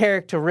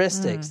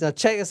characteristics. Now,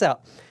 check this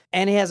out.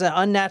 And he has an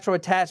unnatural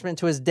attachment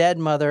to his dead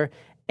mother,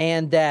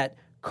 and that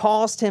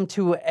caused him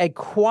to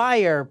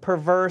acquire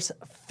perverse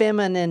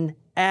feminine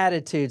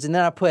attitudes. And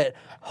then I put,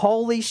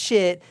 holy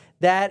shit,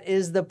 that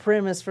is the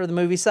premise for the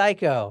movie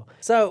Psycho.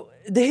 So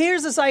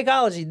here's the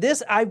psychology.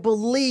 This, I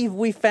believe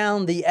we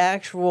found the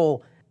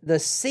actual the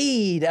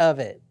seed of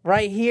it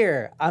right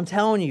here. I'm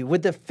telling you,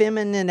 with the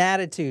feminine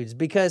attitudes,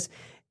 because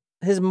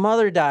his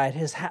mother died,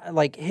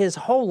 his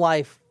whole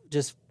life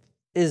just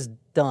is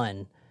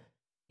done.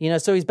 You know,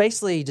 so he's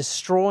basically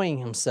destroying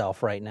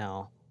himself right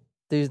now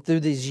through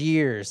these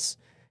years,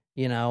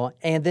 you know,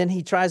 and then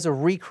he tries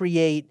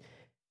to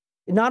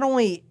not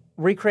only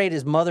recreate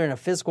his mother in a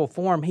physical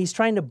form, he's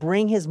trying to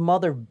bring his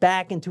mother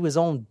back into his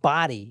own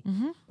body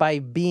by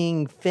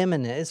being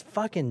feminine. It's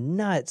fucking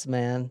nuts,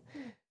 man.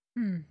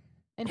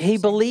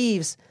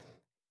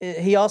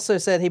 He also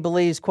said he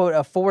believes, quote,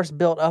 a force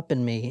built up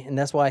in me, and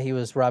that's why he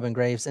was robbing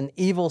graves, and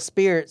evil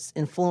spirits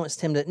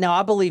influenced him to... Now,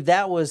 I believe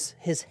that was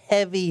his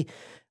heavy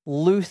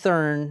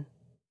Lutheran...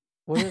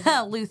 What is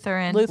it?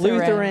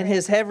 Lutheran.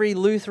 His heavy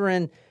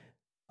Lutheran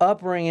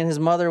upbringing. His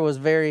mother was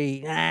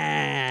very...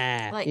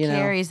 like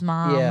Carrie's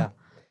mom. Yeah.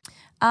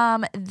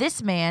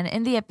 This man,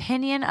 in the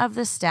opinion of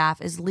the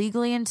staff, is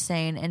legally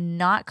insane and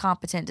not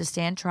competent to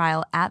stand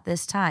trial at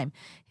this time.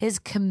 His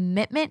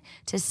commitment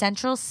to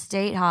Central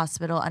State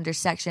Hospital under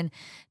Section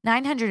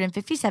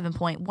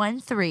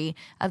 957.13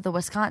 of the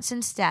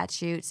Wisconsin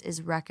statutes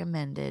is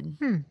recommended.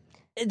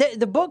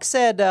 The book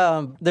said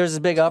there's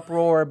a big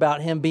uproar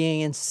about him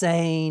being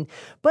insane,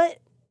 but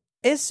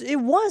it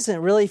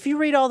wasn't really. If you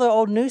read all the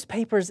old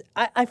newspapers,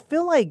 I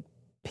feel like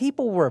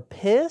people were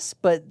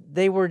pissed, but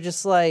they were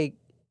just like,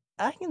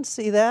 I can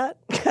see that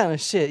kind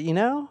of shit, you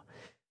know?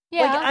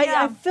 Yeah.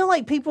 I feel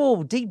like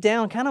people deep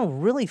down kind of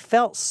really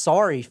felt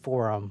sorry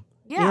for him.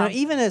 Yeah. You know,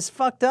 even as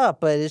fucked up,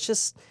 but it's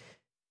just,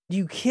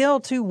 you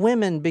kill two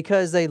women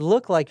because they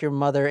look like your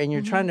mother and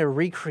you're trying to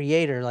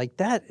recreate her. Like,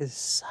 that is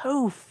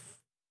so,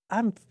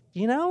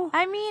 you know?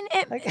 I mean,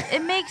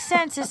 it makes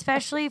sense,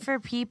 especially for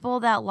people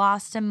that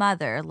lost a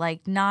mother,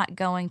 like not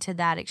going to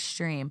that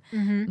extreme,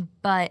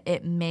 but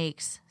it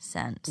makes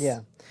sense.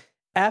 Yeah.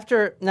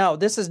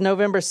 This is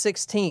November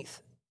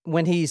 16th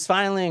when he's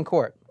finally in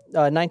court,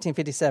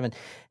 1957.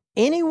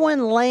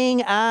 Anyone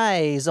laying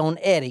eyes on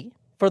Eddie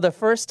for the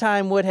first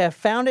time would have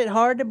found it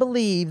hard to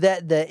believe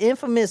that the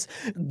infamous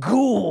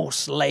ghoul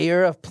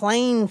slayer of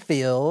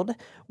Plainfield,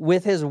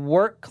 with his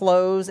work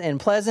clothes and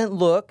pleasant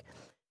looked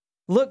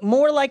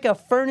more like a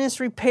furnace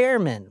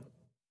repairman,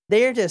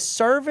 there to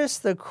service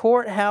the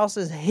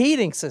courthouse's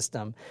heating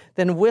system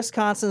than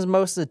Wisconsin's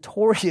most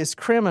notorious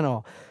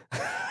criminal.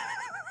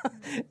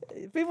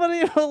 People don't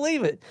even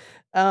believe it.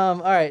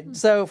 All right.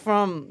 So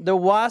from the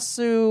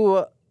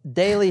Wausau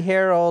Daily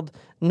Herald,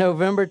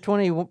 November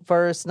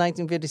 21st,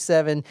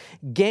 1957,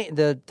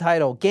 the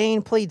title,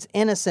 Gain pleads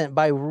innocent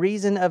by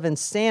reason of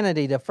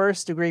insanity to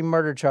first-degree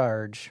murder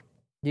charge.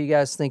 Do you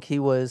guys think he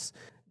was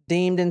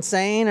deemed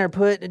insane or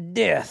put to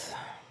death?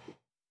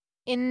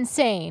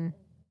 Insane.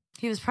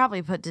 He was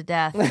probably put to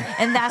death,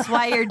 and that's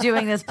why you're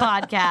doing this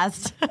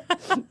podcast.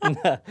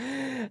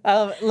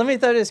 Let me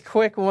throw this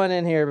quick one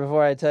in here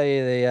before I tell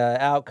you the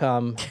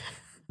outcome.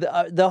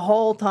 The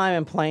whole time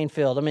in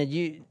Plainfield, I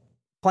mean,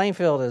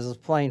 Plainfield is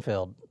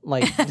Plainfield.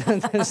 Like,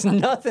 there's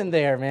nothing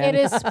there, man. It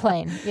is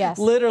plain, yes.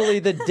 Literally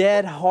the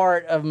dead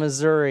heart of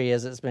Missouri,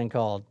 as it's been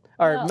called.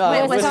 Or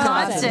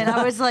Wisconsin.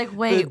 I was like,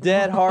 wait. The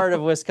dead heart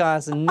of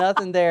Wisconsin.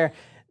 Nothing there.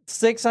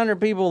 600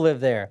 people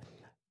live there.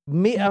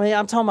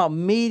 I'm talking about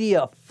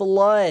media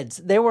floods.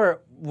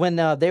 When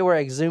they were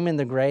exhuming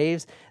the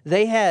graves,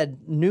 they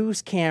had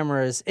news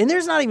cameras, and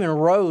there's not even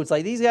roads.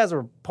 Like, these guys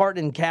were parked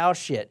in cow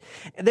shit.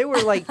 They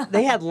were like,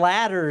 they had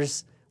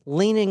ladders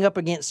leaning up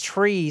against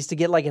trees to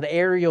get like an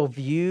aerial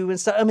view and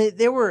stuff. I mean,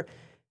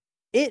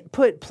 it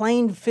put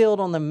Plainfield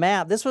on the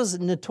map. This was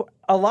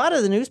a lot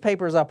of the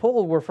newspapers I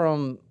pulled were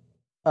from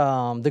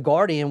The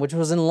Guardian, which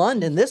was in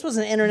London. This was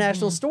an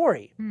international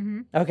story.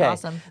 Okay.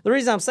 Awesome. The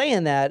reason I'm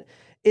saying that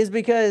is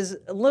because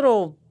a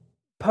little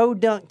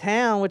podunk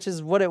town, which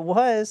is what it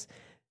was,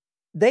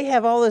 they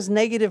have all this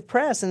negative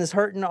press and it's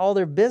hurting all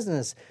their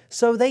business.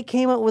 So they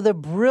came up with a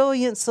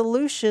brilliant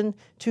solution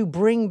to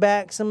bring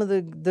back some of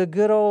the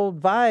good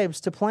old vibes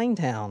to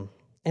Plaintown.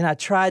 And I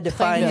tried to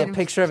find a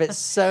picture of it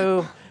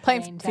so...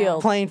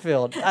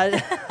 Plainfield.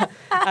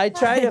 I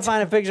tried to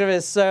find a picture of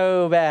it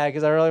so bad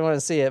because I really wanted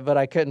to see it, but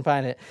I couldn't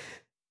find it.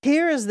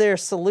 Here is their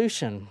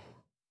solution,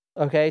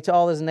 okay, to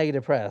all this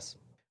negative press.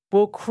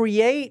 We'll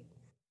create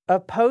a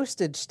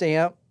postage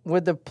stamp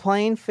with the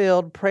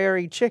Plainfield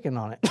Prairie Chicken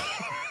on it.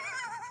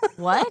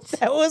 What?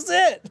 That was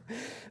it.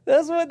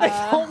 That's what they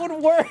thought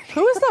would work.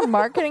 Who is the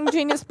marketing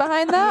genius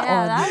behind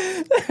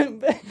that one?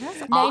 That's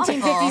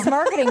 1950s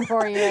marketing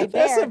for you right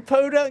there. That's a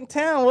podunk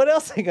town. What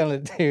else are they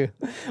going to do?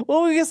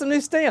 Well, we get some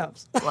new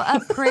stamps. A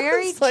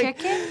prairie It's like-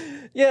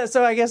 chicken? Yeah,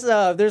 so I guess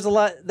there's a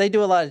lot, they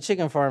do a lot of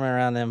chicken farming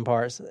around them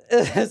parts.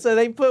 So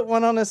they put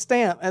one on a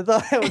stamp and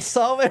thought that would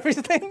solve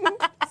everything.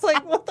 It's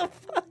like, what the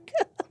fuck?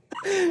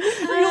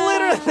 You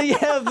literally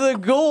have the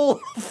ghoul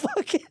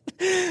fucking,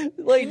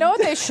 like, You know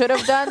what they should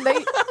have done? They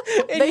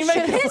you make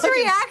should- a His fucking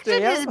reaction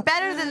stamp. is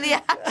better than the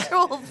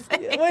actual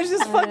thing. Which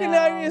is fucking,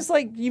 it's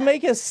like, you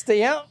make a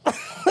stamp.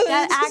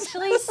 That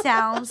actually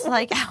sounds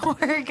like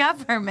our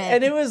government.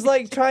 And it was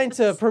like trying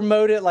to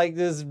promote it like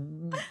this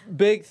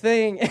big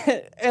thing,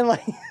 and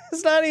like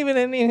it's not even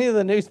in any of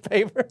the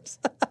newspapers.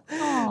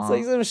 It's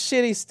like some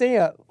shitty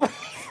stamp.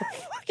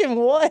 Fucking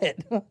what?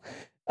 All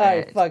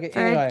right, fuck it. For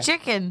Anyway. a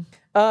chicken.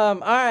 All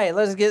right,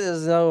 let's get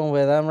this over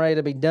with. I'm ready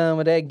to be done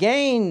with that.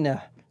 Gain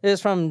is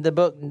from the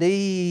book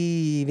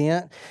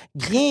Deviant.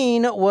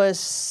 Gain was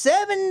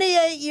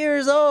 78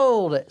 years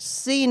old,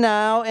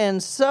 senile,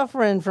 and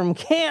suffering from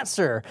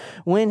cancer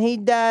when he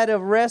died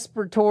of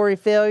respiratory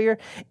failure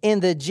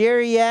in the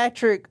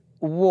geriatric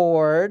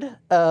ward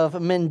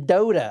of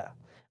Mendota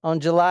on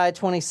July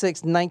 26,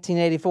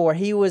 1984.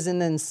 He was in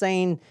the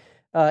insane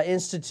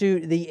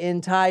institute the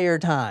entire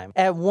time.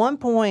 At one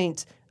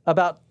point,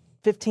 about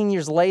 15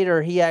 years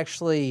later, he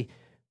actually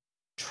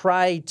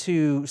tried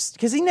to,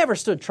 because he never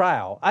stood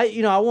trial. I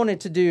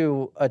wanted to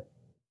do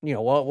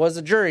what was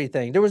a jury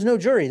thing. There was no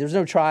jury. There was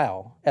no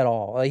trial at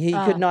all. Like, he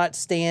could not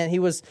stand.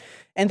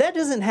 And that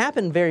doesn't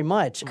happen very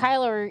much.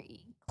 Kyler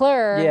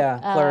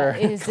Clur Clur.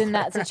 is in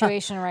that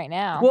situation right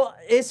now. Well,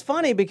 it's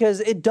funny because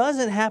it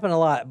doesn't happen a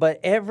lot, but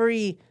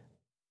it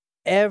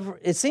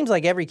seems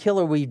like every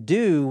killer we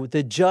do,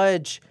 the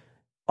judge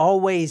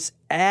always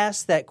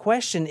asks that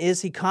question: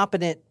 is he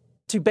competent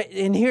to?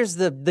 And here's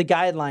the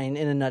guideline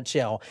in a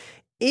nutshell: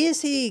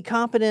 is he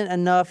competent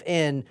enough,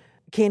 and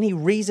can he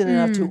reason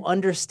enough to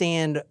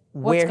understand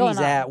where he's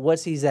at, what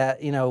he's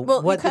at?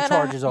 What the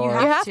charges are. You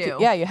have to.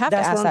 Yeah, you have to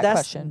ask that that's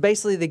question.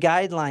 Basically the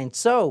guideline.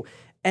 So.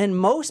 And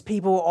most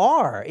people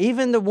are,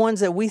 even the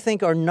ones that we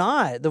think are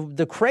not,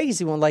 the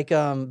crazy one, like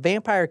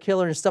vampire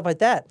killer and stuff like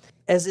that.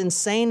 As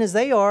insane as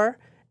they are,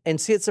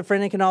 and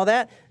schizophrenic and all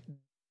that,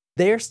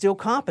 they're still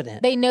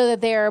competent. They know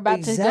that they're about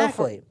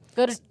Exactly. to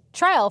go to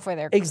trial for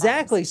their crimes.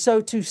 Exactly.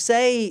 So to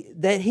say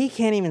that he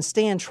can't even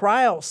stand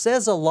trial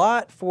says a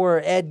lot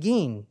for Ed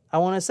Gein. I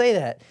want to say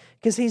that.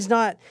 Because he's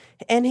not,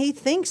 and he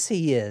thinks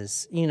he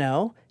is,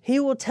 He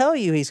will tell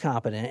you he's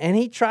competent. And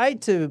he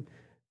tried to,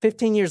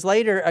 15 years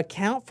later,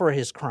 account for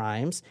his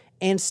crimes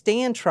and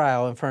stand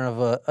trial in front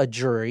of a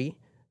jury,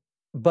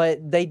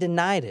 but they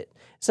denied it.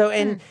 So,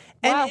 Wow,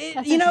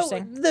 that's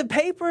interesting. the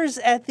papers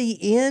at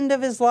the end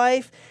of his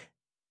life,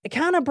 it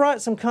kind of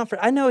brought some comfort.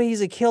 I know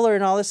he's a killer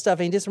and all this stuff,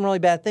 and he did some really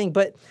bad things,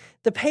 but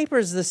the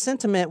papers, the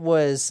sentiment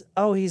was,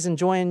 oh, he's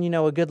enjoying,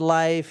 a good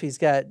life. He's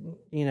got,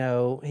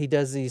 he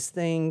does these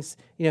things,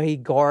 he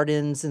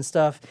gardens and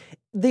stuff.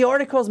 The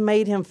articles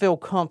made him feel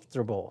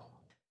comfortable.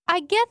 I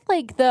get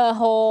like the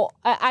whole.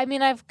 I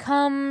mean, I've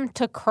come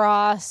to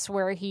cross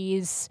where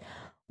he's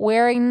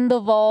wearing the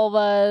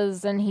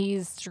vulvas and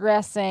he's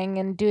dressing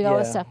and doing all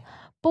this stuff.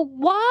 But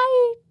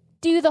why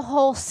do the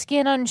whole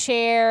skin on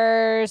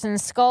chairs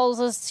and skulls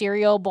of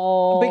cereal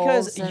bowls?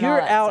 Because and you're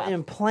all that out stuff?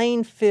 in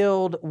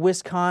Plainfield,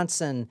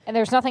 Wisconsin. And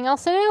there's nothing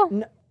else to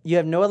do? You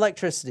have no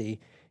electricity.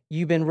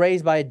 You've been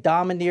raised by a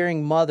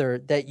domineering mother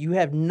that you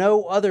have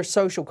no other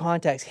social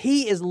contacts.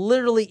 He is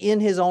literally in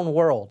his own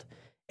world.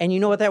 And you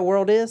know what that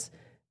world is?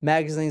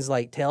 Magazines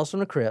like Tales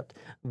from the Crypt,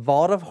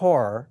 Vault of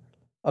Horror,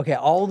 okay,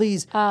 all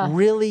these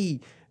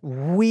really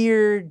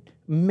weird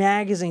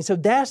magazines. So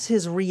that's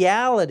his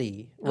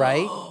reality,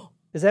 right?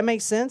 Does that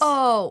make sense?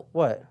 Oh.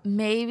 What?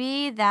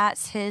 Maybe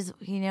that's his,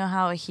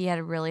 how he had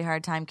a really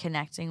hard time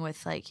connecting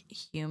with, like,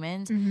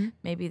 humans? Mm-hmm.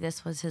 Maybe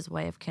this was his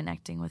way of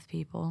connecting with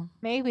people.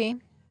 Maybe.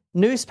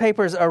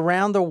 Newspapers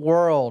around the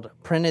world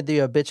printed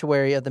the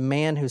obituary of the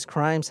man whose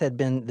crimes had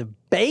been the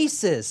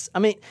basis. I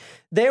mean,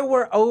 there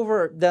were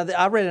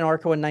I read an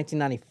article in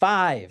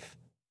 1995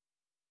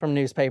 from a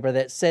newspaper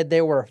that said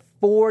there were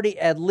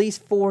at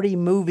least 40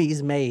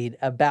 movies made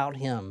about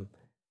him.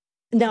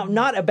 Now,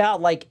 not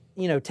about like,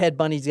 Ted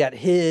Bundy's got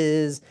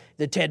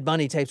the Ted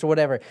Bundy tapes or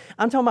whatever.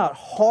 I'm talking about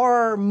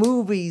horror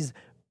movies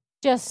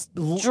Just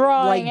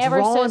drawing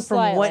ever so drawn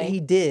slightly. from what he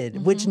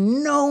did, which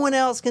no one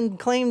else can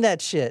claim that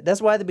shit.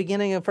 That's why at the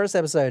beginning of the first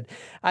episode,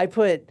 I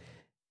put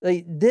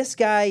this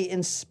guy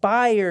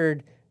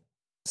inspired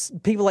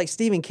people like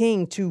Stephen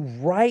King to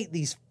write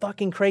these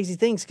fucking crazy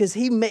things because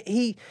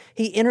he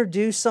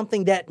introduced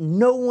something that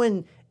no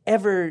one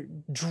ever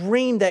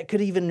dreamed that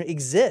could even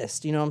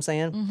exist. You know what I'm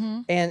saying? Mm-hmm.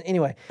 And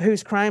anyway,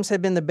 whose crimes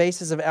had been the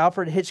basis of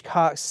Alfred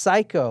Hitchcock's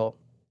Psycho,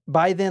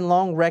 by then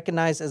long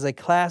recognized as a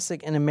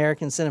classic in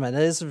American cinema. Now,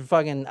 this is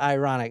fucking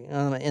ironic.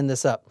 I'm going to end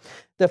this up.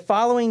 The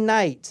following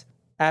night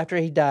after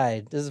he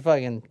died, this is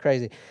fucking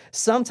crazy,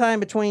 sometime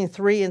between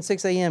 3 and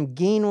 6 a.m.,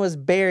 Gein was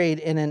buried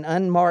in an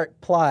unmarked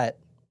plot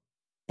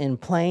in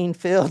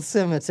Plainfield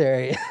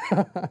Cemetery.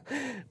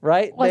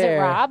 Right Was there.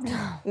 it robbed?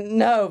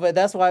 No, but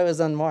that's why it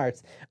was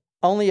unmarked.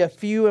 Only a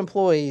few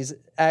employees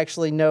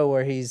actually know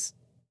where he's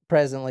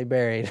presently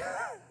buried.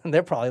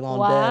 They're probably long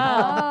dead.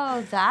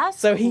 Oh, that's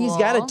So he's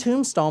got cool. a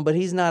tombstone, but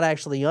he's not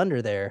actually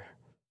under there.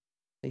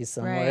 He's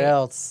somewhere Right.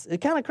 else.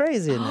 It's kind of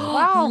crazy, isn't it?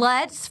 Wow.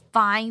 Let's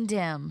find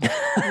him.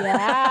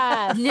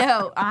 Yes.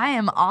 No, I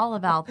am all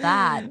about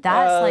that.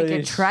 That's like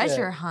Holy a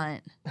treasure shit.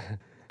 hunt.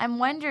 I'm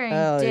wondering,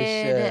 Holy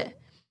shit.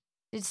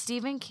 did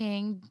Stephen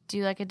King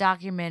do like a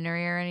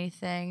documentary or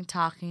anything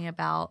talking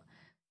about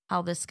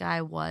how this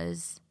guy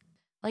was?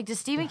 Like, does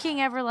Stephen King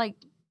ever you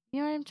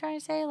know what I'm trying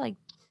to say? Like,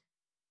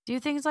 do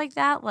things like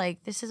that?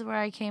 Like, this is where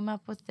I came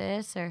up with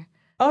this, or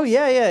Oh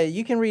yeah.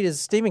 You can read his.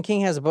 Stephen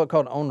King has a book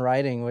called Own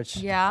Writing, which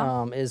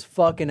Yeah. is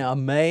fucking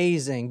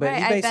amazing. But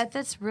right? I bet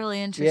that's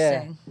really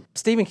interesting.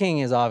 Stephen King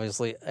is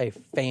obviously a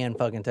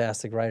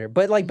fan-fucking-tastic writer.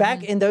 But like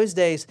back in those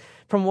days,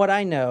 from what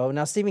I know,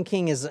 now Stephen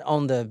King is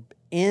on the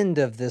end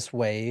of this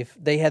wave.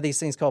 They had these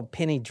things called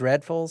penny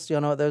dreadfuls. Do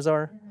y'all know what those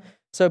are?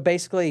 So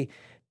basically,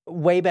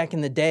 way back in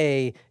the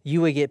day,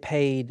 you would get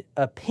paid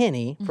a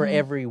penny for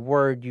every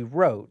word you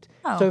wrote.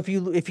 Oh. So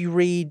if you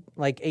read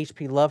like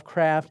H.P.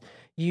 Lovecraft,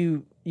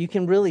 you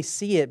can really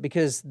see it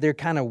because they're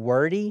kind of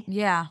wordy.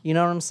 Yeah. You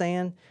know what I'm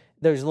saying?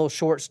 There's little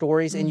short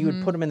stories, and you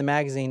would put them in the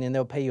magazine, and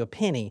they'll pay you a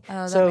penny. Oh,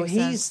 that so makes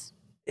sense.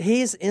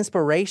 his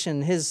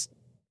inspiration,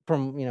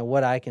 from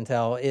what I can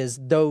tell, is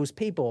those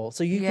people.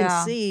 So you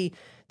can see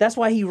that's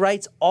why he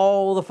writes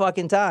all the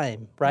fucking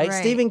time, right?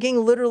 Right. Stephen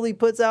King literally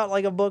puts out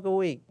like a book a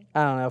week.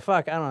 I don't know.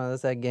 I don't know.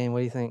 That's that game. What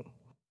do you think?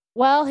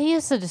 Well, he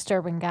is a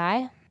disturbing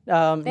guy.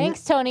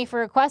 Thanks, Tony, for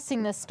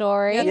requesting this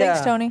story. Yeah,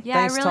 thanks, Tony. Yeah,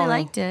 Thanks, I really Tony.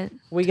 liked it.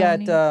 We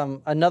Tony.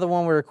 got another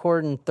one we're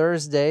recording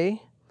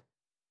Thursday.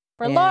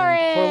 For And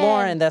Lauren. For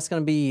Lauren, that's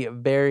going to be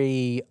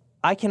very...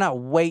 I cannot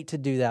wait to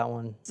do that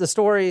one. The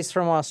story is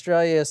from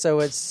Australia,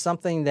 so it's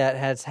something that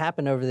has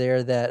happened over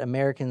there that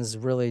Americans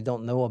really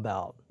don't know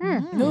about.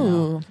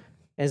 Ooh.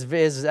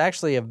 It's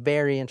actually a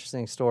very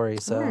interesting story,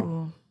 so...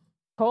 Ooh.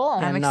 Cool.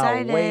 I'm cannot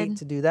excited. wait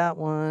to do that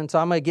one. So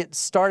I'm going to get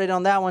started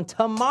on that one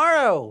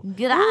tomorrow.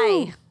 Good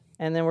eye.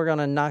 And then we're going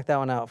to knock that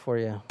one out for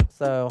you.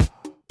 So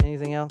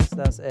anything else?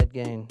 That's Ed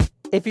Gain.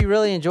 If you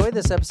really enjoyed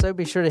this episode,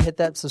 be sure to hit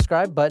that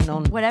subscribe button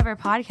on... Whatever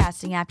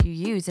podcasting app you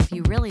use, if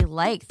you really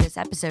like this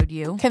episode,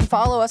 you Can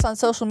follow us on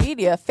social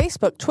media,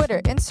 Facebook,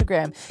 Twitter,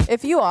 Instagram.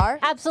 If you are,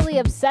 Absolutely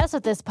obsessed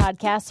with this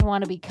podcast and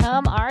want to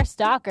become our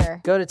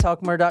stalker. Go to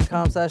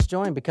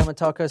talkmurder.com/join. Become a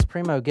Talkos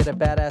Primo. Get a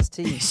badass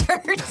tee.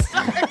 shirts,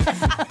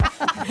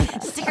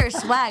 sticker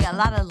swag, a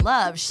lot of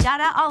love.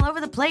 Shout out all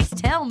over the place.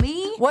 Tell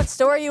me. what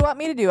story you want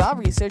me to do, I'll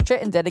research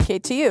it and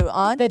dedicate to you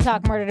on The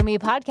Talk Murder to Me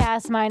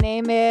podcast. My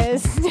name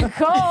is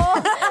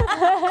Nicole.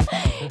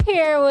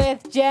 Here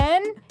with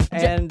Jen.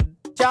 And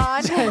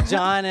John.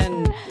 John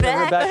and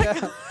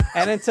Rebecca.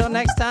 And until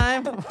next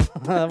time,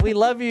 we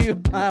love you.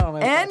 I don't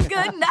know. And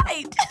good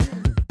night.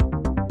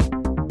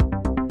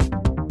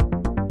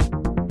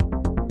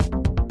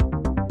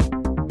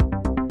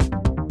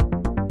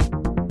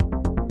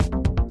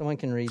 Someone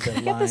can read the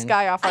line. Get this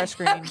guy off our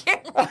screen.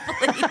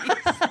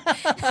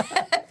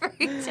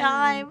 Every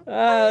time.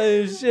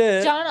 Oh,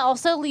 shit. John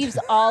also leaves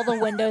all the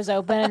windows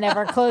open and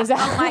never close out.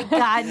 Oh my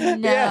God,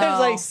 no. Yeah, there's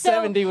like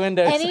 70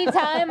 windows.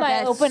 Anytime I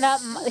That's- open up,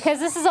 because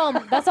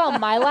that's on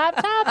my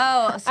laptop.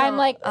 Oh, so, I'm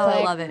like, click,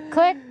 I love it.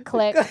 click,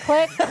 click,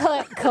 click,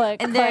 click,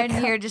 click. And click.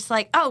 then you're just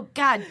like, oh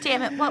God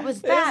damn it, what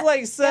was that? There's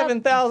like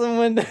 7,000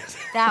 windows.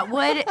 That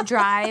would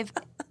drive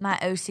my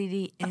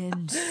OCD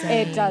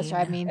insane. It does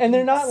drive me. And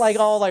they're not like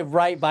all like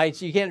right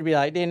bites. You can't be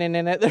like, they're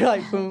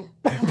like, boom.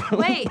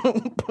 Wait,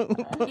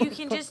 you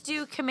can just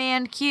do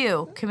Command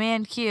Q.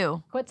 Command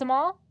Q. Quit them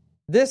all.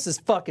 This is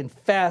fucking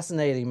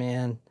fascinating,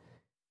 man.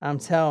 I'm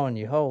telling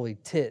you, holy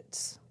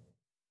tits.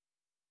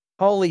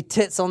 Holy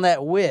tits on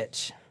that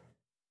witch.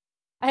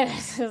 I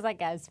just was like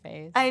guy's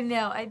face. I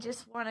know. I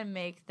just want to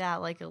make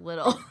that like a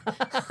little.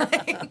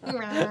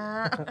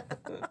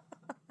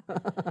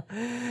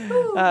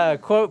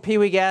 Quote Pee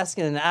Wee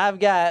Gaskin, I've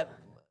got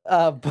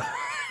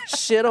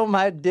shit on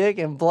my dick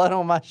and blood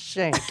on my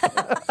shank.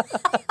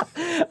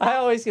 I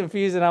always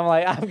confuse it. I'm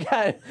like, I've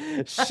got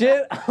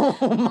shit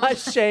on my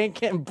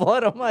shank and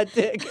blood on my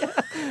dick.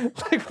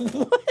 Like,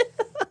 what?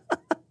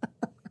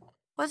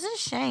 What's a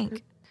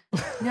shank?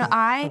 No,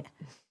 I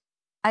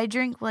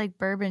drink like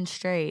bourbon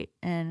straight,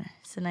 and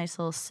it's a nice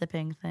little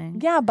sipping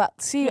thing. Yeah,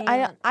 but see,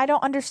 I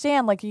don't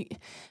understand. Like,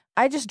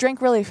 I just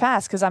drink really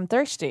fast because I'm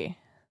thirsty.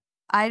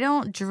 I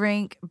don't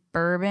drink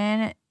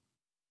bourbon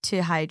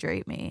to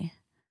hydrate me.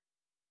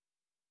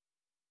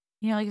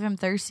 You know, like if I'm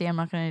thirsty, I'm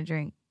not going to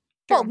drink.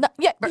 Well,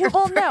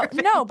 no,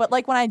 no. But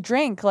like when I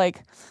drink,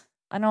 like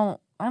I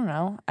don't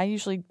know. I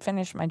usually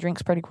finish my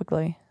drinks pretty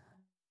quickly.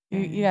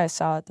 You guys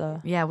saw it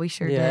though. Yeah, we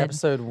sure Yeah, did.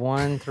 episode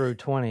 1 through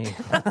 20. I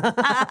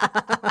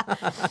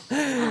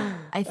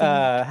think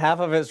Half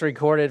of it's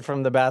recorded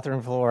from the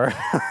bathroom floor.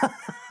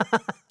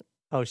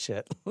 Oh,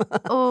 shit.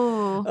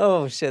 oh,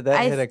 Oh, shit,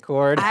 that hit a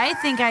chord. I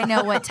think I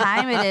know what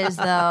time it is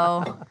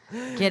though.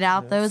 Get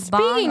out those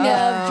Speaking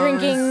bongos. of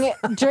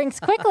drinking drinks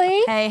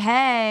quickly. Hey,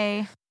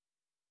 hey.